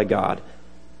cursed by God.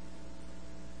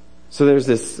 So there's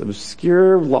this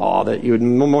obscure law that you would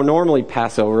more normally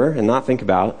pass over and not think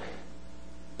about.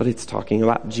 but it's talking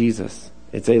about Jesus.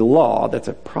 It's a law that's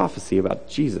a prophecy about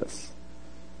Jesus.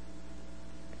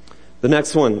 The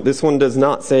next one, this one does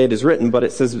not say it is written, but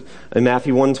it says in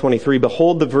Matthew 1:23,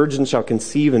 "Behold, the virgin shall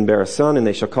conceive and bear a son, and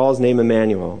they shall call his name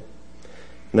Emmanuel."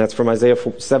 And that's from Isaiah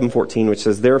 7:14, which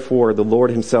says, "Therefore the Lord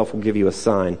himself will give you a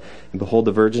sign. And behold,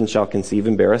 the virgin shall conceive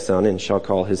and bear a son, and shall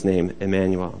call his name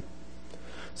Emmanuel."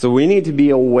 So we need to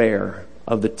be aware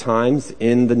of the times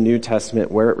in the New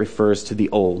Testament where it refers to the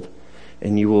Old.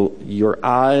 And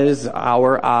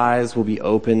our eyes will be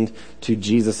opened to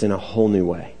Jesus in a whole new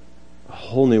way. A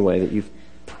whole new way that you've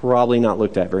probably not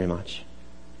looked at very much.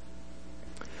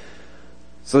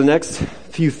 So the next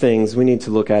few things we need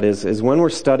to look at is when we're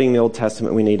studying the Old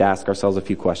Testament, we need to ask ourselves a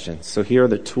few questions. So here are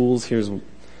the tools. Here's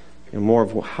more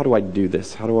of how do I do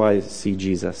this? How do I see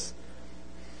Jesus?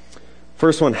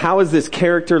 First one, how is this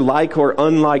character like or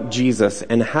unlike Jesus?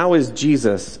 And how is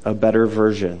Jesus a better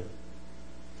version?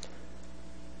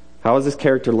 How is this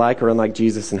character like or unlike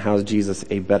Jesus? And how is Jesus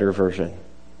a better version?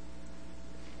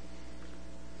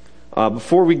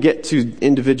 Before we get to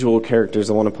individual characters,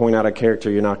 I want to point out a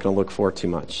character you're not going to look for too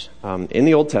much. In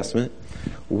the Old Testament,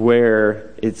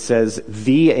 where it says,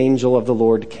 "The angel of the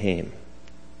Lord came."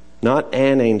 Not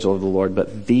an angel of the Lord,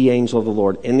 but the angel of the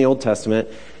Lord in the Old Testament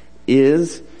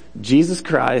is Jesus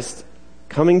Christ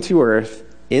coming to earth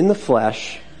in the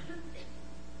flesh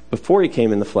before he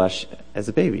came in the flesh as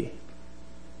a baby.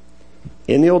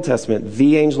 In the Old Testament,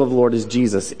 the angel of the Lord is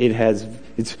Jesus.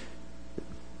 It's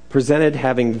presented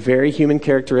having very human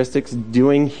characteristics,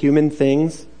 doing human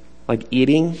things like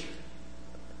eating.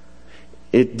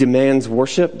 It demands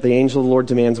worship. The angel of the Lord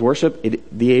demands worship.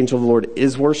 The angel of the Lord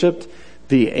is worshiped.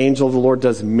 The angel of the Lord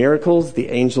does miracles. The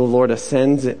angel of the Lord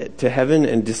ascends to heaven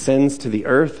and descends to the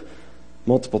earth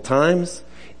multiple times.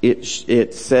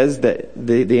 It says that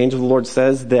the angel of the Lord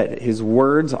says that his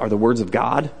words are the words of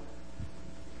God.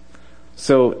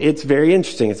 So it's very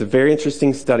interesting. It's a very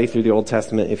interesting study through the Old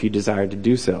Testament if you desire to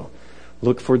do so.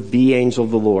 Look for the angel of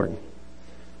the Lord.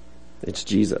 It's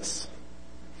Jesus.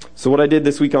 So what I did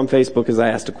this week on Facebook is I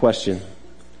asked a question.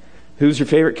 Who's your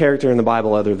favorite character in the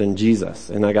Bible other than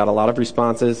Jesus? And I got a lot of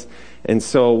responses. And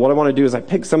so what I want to do is I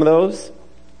picked some of those,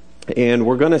 and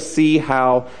we're going to see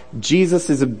how Jesus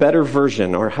is a better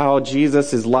version, or how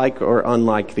Jesus is like or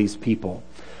unlike these people.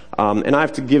 And I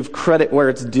have to give credit where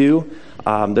it's due.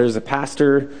 There's a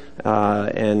pastor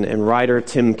and writer,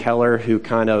 Tim Keller, who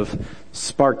kind of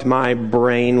sparked my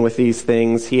brain with these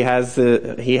things. He has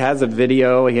a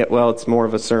video. It's more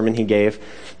of a sermon he gave,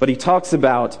 but he talks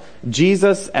about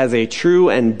Jesus as a true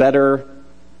and better.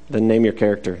 Then name your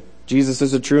character. Jesus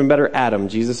is a true and better Adam.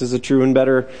 Jesus is a true and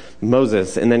better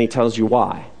Moses, and then he tells you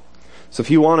why. So if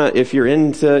you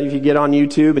get on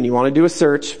YouTube and you want to do a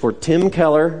search for Tim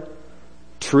Keller,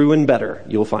 true and better,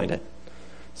 you'll find it.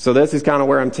 So this is kind of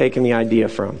where I'm taking the idea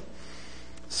from.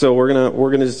 So we're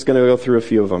just gonna go through a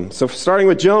few of them. So starting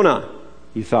with Jonah,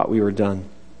 you thought we were done.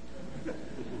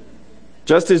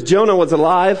 Just as Jonah was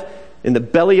alive in the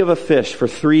belly of a fish for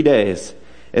 3 days,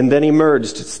 and then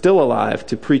emerged still alive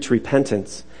to preach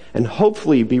repentance and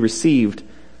hopefully be received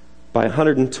by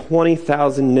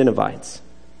 120,000 Ninevites.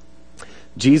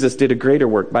 Jesus did a greater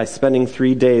work by spending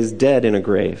 3 days dead in a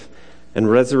grave and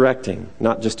resurrecting,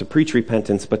 not just to preach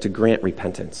repentance, but to grant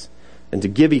repentance and to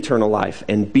give eternal life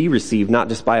and be received not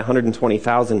just by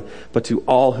 120,000, but to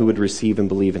all who would receive and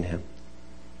believe in him.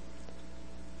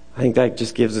 I think that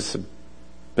just gives us a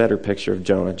better picture of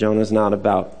Jonah. Jonah's not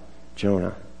about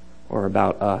Jonah or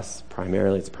about us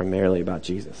primarily. It's primarily about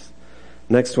Jesus.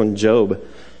 Next one, Job.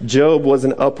 Job was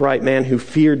an upright man who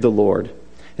feared the Lord,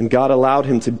 and God allowed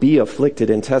him to be afflicted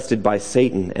and tested by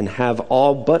Satan and have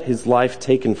all but his life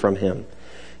taken from him.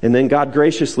 And then God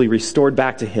graciously restored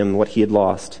back to him what he had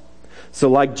lost. So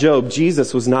like Job,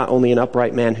 Jesus was not only an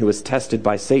upright man who was tested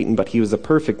by Satan, but he was a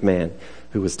perfect man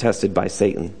who was tested by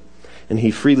Satan. And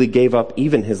he freely gave up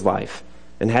even his life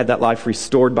and had that life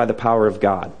restored by the power of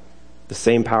God, the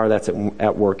same power that's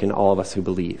at work in all of us who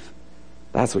believe.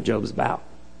 That's what Job's about.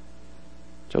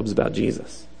 Job's about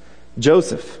Jesus.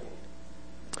 Joseph.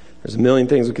 There's a million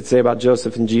things we could say about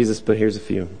Joseph and Jesus, but here's a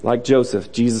few. Like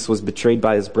Joseph, Jesus was betrayed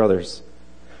by his brothers,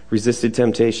 resisted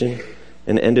temptation,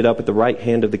 and ended up at the right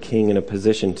hand of the king in a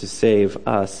position to save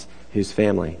us, his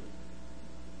family.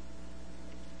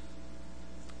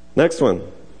 Next one,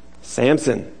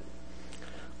 Samson.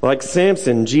 Like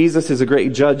Samson, Jesus is a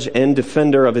great judge and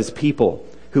defender of his people,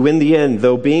 who in the end,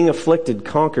 though being afflicted,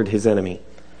 conquered his enemy.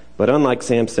 But unlike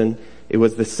Samson, it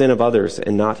was the sin of others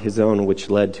and not his own which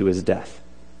led to his death.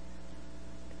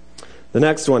 The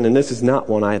next one, and this is not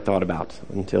one I had thought about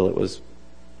until it was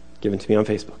given to me on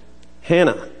Facebook.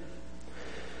 Hannah.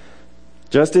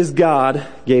 Just as God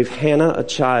gave Hannah a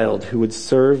child who would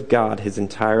serve God his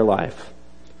entire life,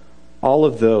 all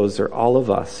of those, or all of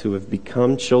us who have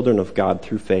become children of God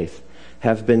through faith,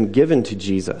 have been given to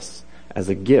Jesus as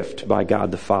a gift by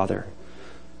God the Father,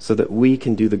 so that we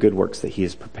can do the good works that he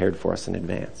has prepared for us in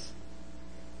advance.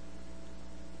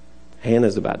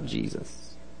 Hannah's about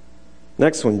Jesus.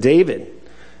 Next one, David.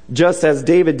 Just as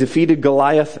David defeated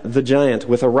Goliath the giant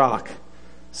with a rock,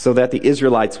 so that the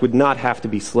Israelites would not have to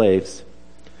be slaves,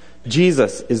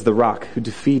 Jesus is the rock who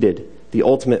defeated the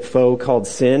ultimate foe called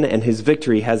sin, and his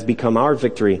victory has become our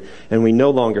victory, and we no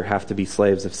longer have to be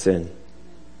slaves of sin.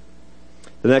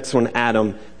 The next one,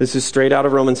 Adam. This is straight out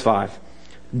of Romans 5.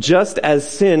 Just as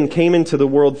sin came into the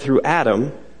world through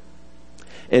Adam,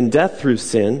 and death through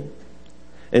sin,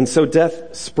 and so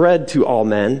death spread to all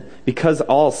men because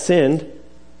all sinned,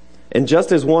 and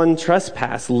just as one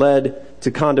trespass led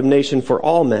to condemnation for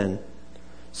all men,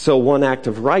 so one act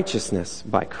of righteousness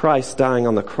by Christ dying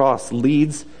on the cross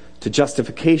leads to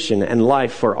justification and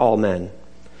life for all men.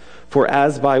 For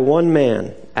as by one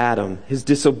man, Adam, his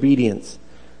disobedience,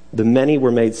 the many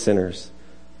were made sinners,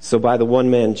 so by the one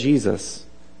man, Jesus,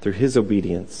 through his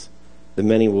obedience, the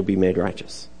many will be made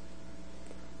righteous.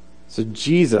 So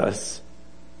Jesus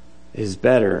is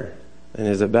better and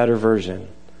is a better version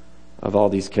of all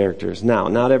these characters. Now,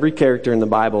 not every character in the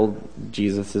Bible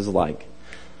Jesus is like.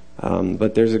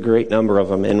 But there's a great number of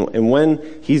them. And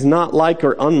when he's not like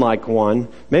or unlike one,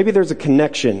 maybe there's a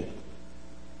connection.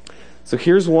 So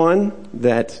here's one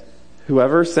that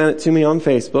whoever sent it to me on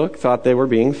Facebook thought they were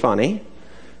being funny.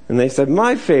 And they said,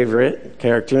 my favorite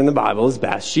character in the Bible is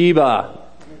Bathsheba,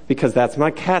 because that's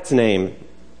my cat's name,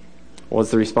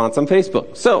 was the response on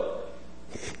Facebook. So,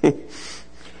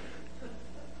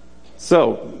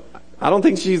 I don't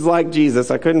think she's like Jesus.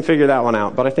 I couldn't figure that one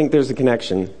out, but I think there's a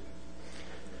connection.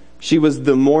 She was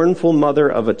the mournful mother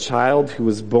of a child who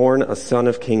was born a son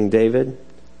of King David,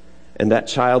 and that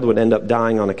child would end up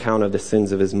dying on account of the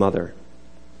sins of his mother.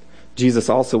 Jesus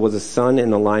also was a son in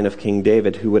the line of King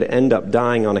David who would end up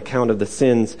dying on account of the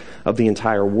sins of the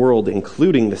entire world,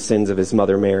 including the sins of his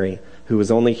mother Mary, who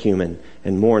was only human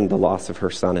and mourned the loss of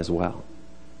her son as well.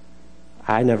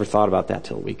 I never thought about that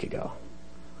till a week ago.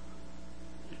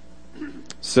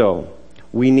 So,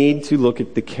 we need to look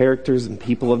at the characters and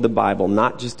people of the Bible,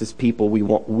 not just as people we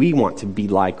want to be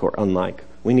like or unlike.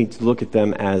 We need to look at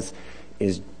them as,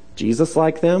 is Jesus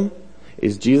like them? How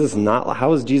is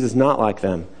Jesus not like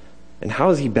them? And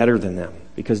how is he better than them?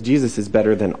 Because Jesus is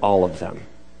better than all of them.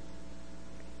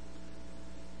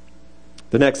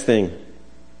 The next thing.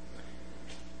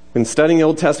 When studying the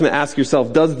Old Testament, ask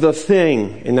yourself, does the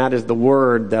thing, and that is the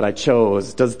word that I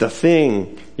chose, does the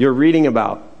thing you're reading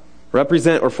about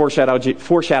represent or foreshadow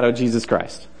Jesus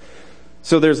Christ?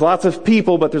 So there's lots of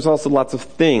people, but there's also lots of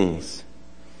things.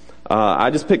 I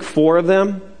just picked 4 of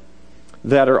them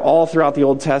that are all throughout the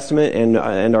Old Testament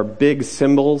and are big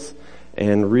symbols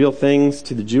and real things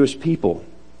to the Jewish people.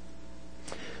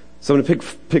 So I'm going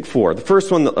to pick 4. The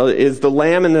first one is the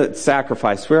lamb and the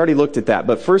sacrifice. We already looked at that,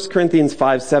 but 1 Corinthians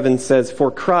 5:7 says, "For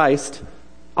Christ,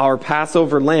 our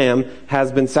Passover lamb,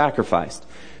 has been sacrificed."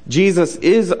 Jesus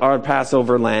is our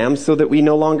Passover lamb so that we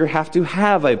no longer have to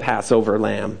have a Passover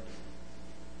lamb.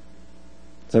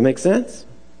 Does that make sense?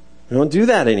 We don't do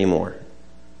that anymore.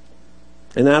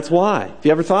 And that's why. If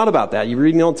you ever thought about that, you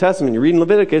read in the Old Testament, you're reading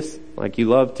Leviticus, like you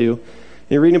love to, and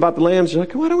you're reading about the lambs, you're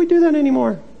like, why don't we do that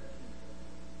anymore?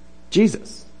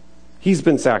 Jesus. He's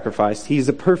been sacrificed. He's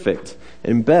a perfect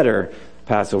and better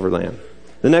Passover lamb.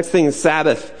 The next thing is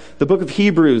Sabbath. The book of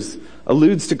Hebrews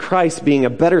alludes to Christ being a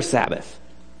better Sabbath.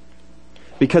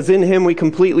 Because in him we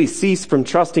completely cease from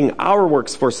trusting our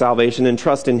works for salvation and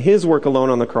trust in his work alone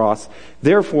on the cross,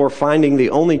 therefore finding the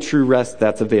only true rest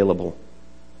that's available.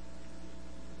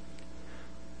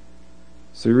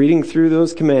 So reading through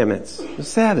those commandments, the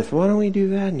Sabbath, why don't we do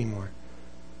that anymore?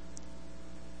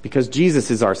 Because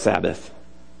Jesus is our Sabbath.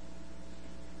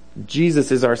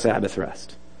 Jesus is our Sabbath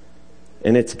rest.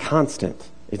 And it's constant.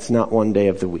 It's not one day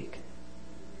of the week.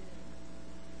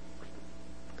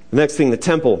 The next thing, the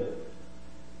temple.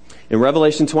 In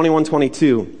Revelation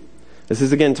 21:22, this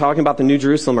is again talking about the New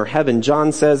Jerusalem or heaven.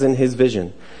 John says in his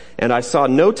vision, "And I saw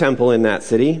no temple in that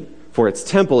city, for its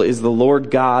temple is the Lord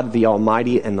God, the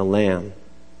Almighty, and the Lamb."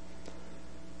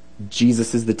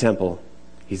 Jesus is the temple.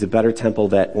 He's a better temple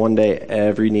that one day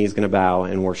every knee is going to bow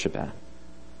and worship at.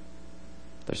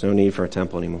 There's no need for a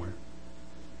temple anymore.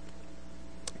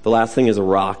 The last thing is a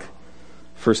rock.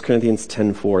 1 Corinthians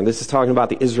 10:4. And this is talking about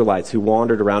the Israelites who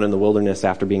wandered around in the wilderness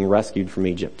after being rescued from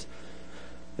Egypt.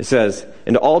 It says,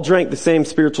 "And all drank the same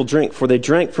spiritual drink, for they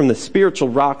drank from the spiritual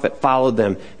rock that followed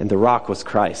them, and the rock was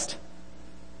Christ."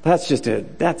 That's just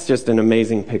an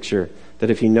amazing picture, that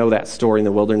if you know that story in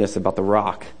the wilderness about the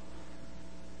rock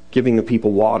giving the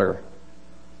people water,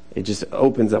 it just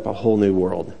opens up a whole new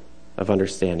world of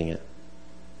understanding it.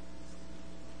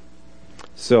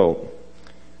 So,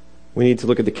 we need to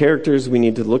look at the characters, we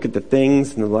need to look at the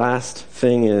things, and the last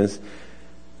thing is,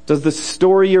 does the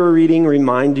story you're reading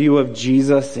remind you of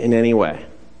Jesus in any way?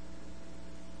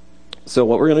 So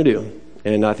what we're going to do,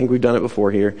 and I think we've done it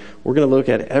before here, we're going to look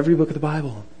at every book of the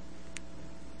Bible.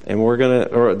 And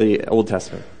or the Old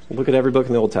Testament. Look at every book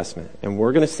in the Old Testament. And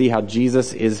we're going to see how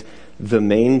Jesus is the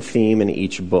main theme in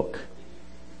each book.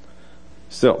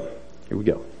 So, here we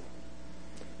go.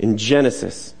 In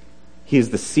Genesis, he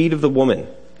is the seed of the woman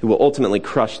who will ultimately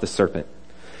crush the serpent.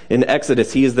 In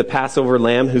Exodus, he is the Passover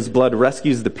lamb whose blood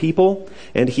rescues the people,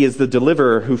 and he is the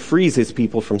deliverer who frees his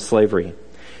people from slavery.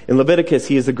 In Leviticus,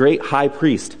 he is the great high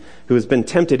priest who has been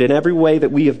tempted in every way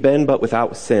that we have been, but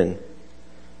without sin.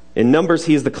 In Numbers,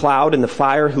 he is the cloud and the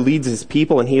fire who leads his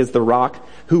people, and he is the rock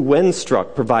who, when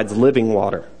struck, provides living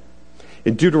water.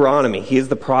 In Deuteronomy, he is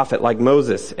the prophet like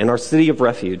Moses and our city of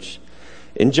refuge.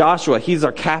 In Joshua, he's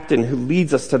our captain who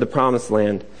leads us to the promised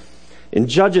land. In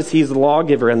Judges, he is the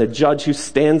lawgiver and the judge who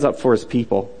stands up for his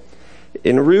people.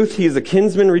 In Ruth, he is a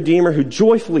kinsman redeemer who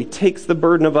joyfully takes the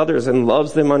burden of others and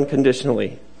loves them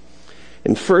unconditionally.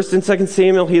 In 1 and 2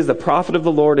 Samuel, he is the prophet of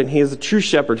the Lord, and he is a true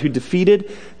shepherd who defeated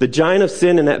the giant of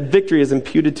sin, and that victory is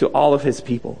imputed to all of his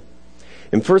people.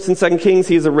 In 1 and 2 Kings,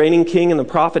 he is a reigning king and the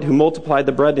prophet who multiplied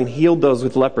the bread and healed those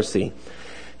with leprosy.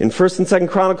 In 1 and 2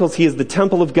 Chronicles, he is the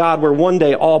temple of God where one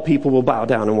day all people will bow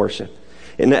down and worship.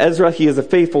 In Ezra, he is a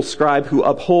faithful scribe who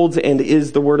upholds and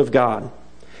is the word of God.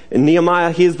 In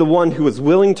Nehemiah, he is the one who is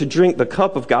willing to drink the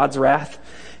cup of God's wrath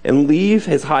and leave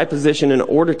his high position in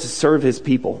order to serve his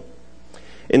people.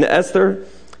 In Esther,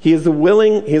 he is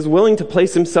willing to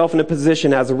place himself in a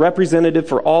position as a representative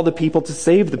for all the people to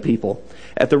save the people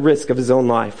at the risk of his own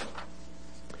life.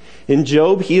 In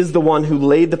Job, he is the one who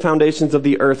laid the foundations of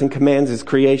the earth and commands his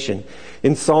creation.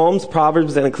 In Psalms,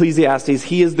 Proverbs, and Ecclesiastes,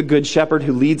 he is the good shepherd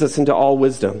who leads us into all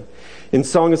wisdom. In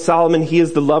Song of Solomon, he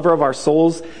is the lover of our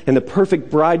souls and the perfect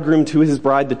bridegroom to his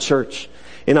bride, the church.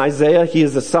 In Isaiah, he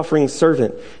is the suffering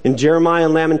servant. In Jeremiah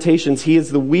and Lamentations, he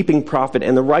is the weeping prophet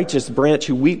and the righteous branch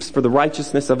who weeps for the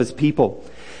righteousness of his people.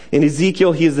 In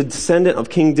Ezekiel, he is the descendant of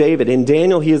King David. In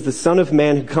Daniel, he is the son of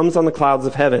man who comes on the clouds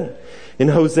of heaven. In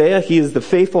Hosea, he is the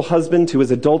faithful husband to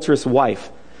his adulterous wife.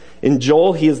 In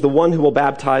Joel, he is the one who will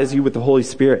baptize you with the Holy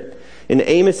Spirit. In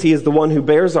Amos, he is the one who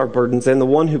bears our burdens and the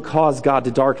one who caused God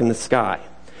to darken the sky.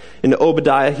 In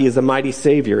Obadiah, he is a mighty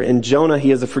Savior. In Jonah, he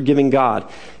is a forgiving God.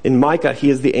 In Micah, he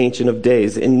is the Ancient of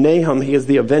Days. In Nahum, he is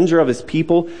the avenger of his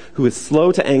people who is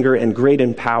slow to anger and great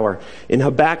in power. In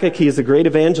Habakkuk, he is a great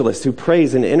evangelist who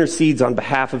prays and intercedes on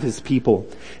behalf of his people.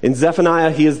 In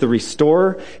Zephaniah, he is the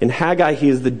restorer. In Haggai, he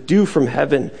is the dew from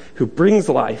heaven who brings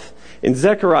life. In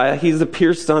Zechariah, he is the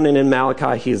pierced son. And in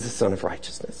Malachi, he is the son of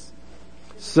righteousness.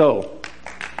 So,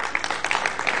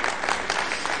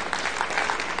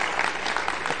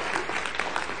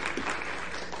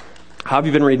 how have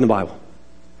you been reading the Bible?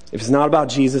 If it's not about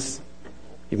Jesus,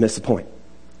 you've missed the point.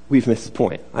 We've missed the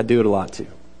point. I do it a lot too.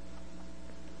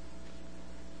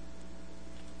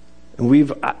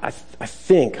 And I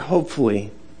think,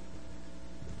 hopefully,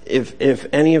 if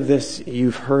any of this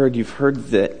you've heard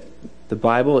that the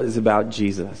Bible is about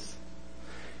Jesus.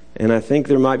 And I think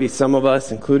there might be some of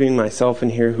us, including myself in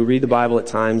here, who read the Bible at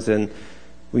times and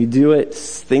we do it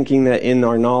thinking that in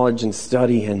our knowledge and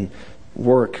study and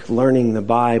work, learning the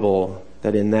Bible,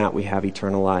 that in that we have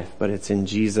eternal life. But it's in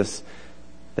Jesus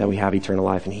that we have eternal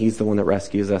life. And He's the one that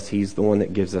rescues us. He's the one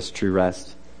that gives us true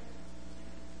rest.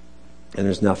 And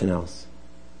there's nothing else.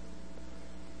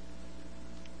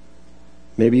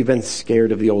 Maybe you've been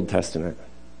scared of the Old Testament.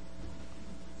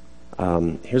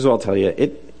 Here's what I'll tell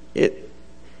you.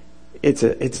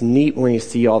 It's neat when you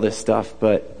see all this stuff,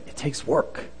 but it takes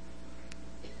work.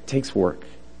 It takes work.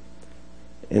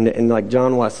 And like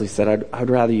John Wesley said, I'd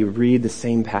rather you read the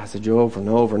same passage over and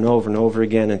over and over and over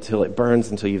again until it burns,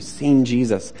 until you've seen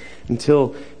Jesus,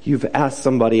 until you've asked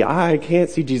somebody, I can't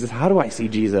see Jesus. How do I see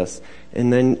Jesus?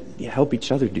 And then you help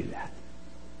each other do that.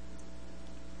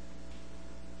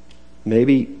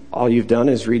 Maybe all you've done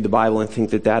is read the Bible and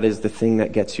think that that is the thing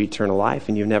that gets you eternal life,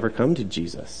 and you've never come to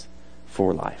Jesus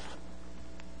for life.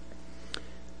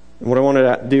 And what I want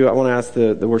to do, I want to ask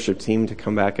the worship team to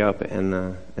come back up and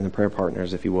the prayer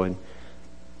partners, if you would.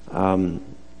 And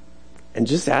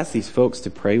just ask these folks to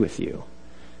pray with you.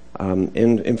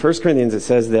 In 1 Corinthians, it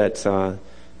says that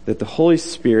the Holy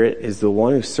Spirit is the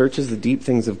one who searches the deep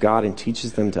things of God and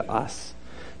teaches them to us.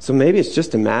 So maybe it's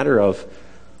just a matter of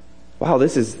wow,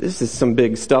 this is some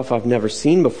big stuff I've never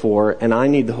seen before, and I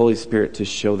need the Holy Spirit to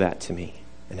show that to me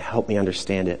and help me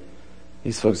understand it.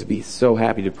 These folks would be so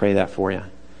happy to pray that for you.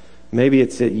 Maybe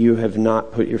it's that you have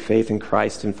not put your faith in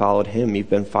Christ and followed Him. You've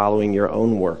been following your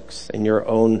own works and your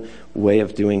own way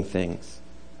of doing things.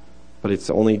 But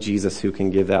it's only Jesus who can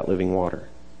give that living water.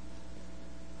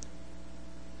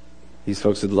 These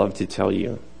folks would love to tell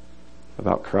you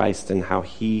about Christ and how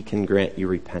He can grant you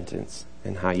repentance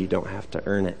and how you don't have to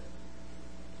earn it.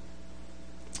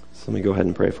 So let me go ahead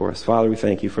and pray for us. Father, we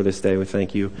thank you for this day. We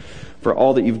thank you for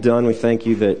all that you've done. We thank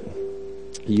you that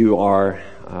you are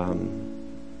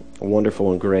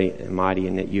wonderful and great and mighty,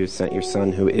 and that you have sent your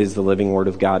Son, who is the living Word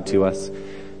of God, to us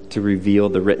to reveal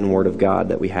the written Word of God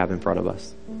that we have in front of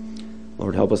us.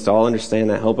 Lord, help us to all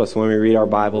understand that. Help us when we read our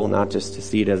Bible not just to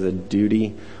see it as a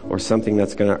duty or something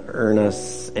that's going to earn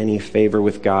us any favor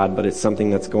with God, but it's something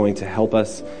that's going to help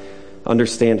us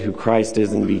understand who Christ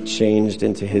is and be changed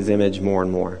into His image more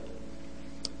and more.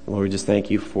 Lord, we just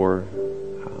thank you for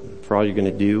all you're going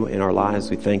to do in our lives.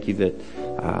 We thank you that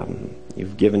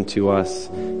you've given to us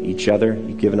each other.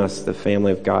 You've given us the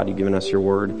family of God. You've given us your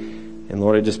word. And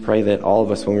Lord, I just pray that all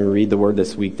of us, when we read the word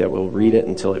this week, that we'll read it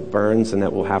until it burns and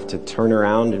that we'll have to turn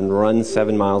around and run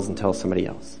 7 miles and tell somebody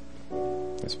else.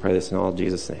 Let's pray this in all of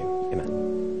Jesus' name. Amen.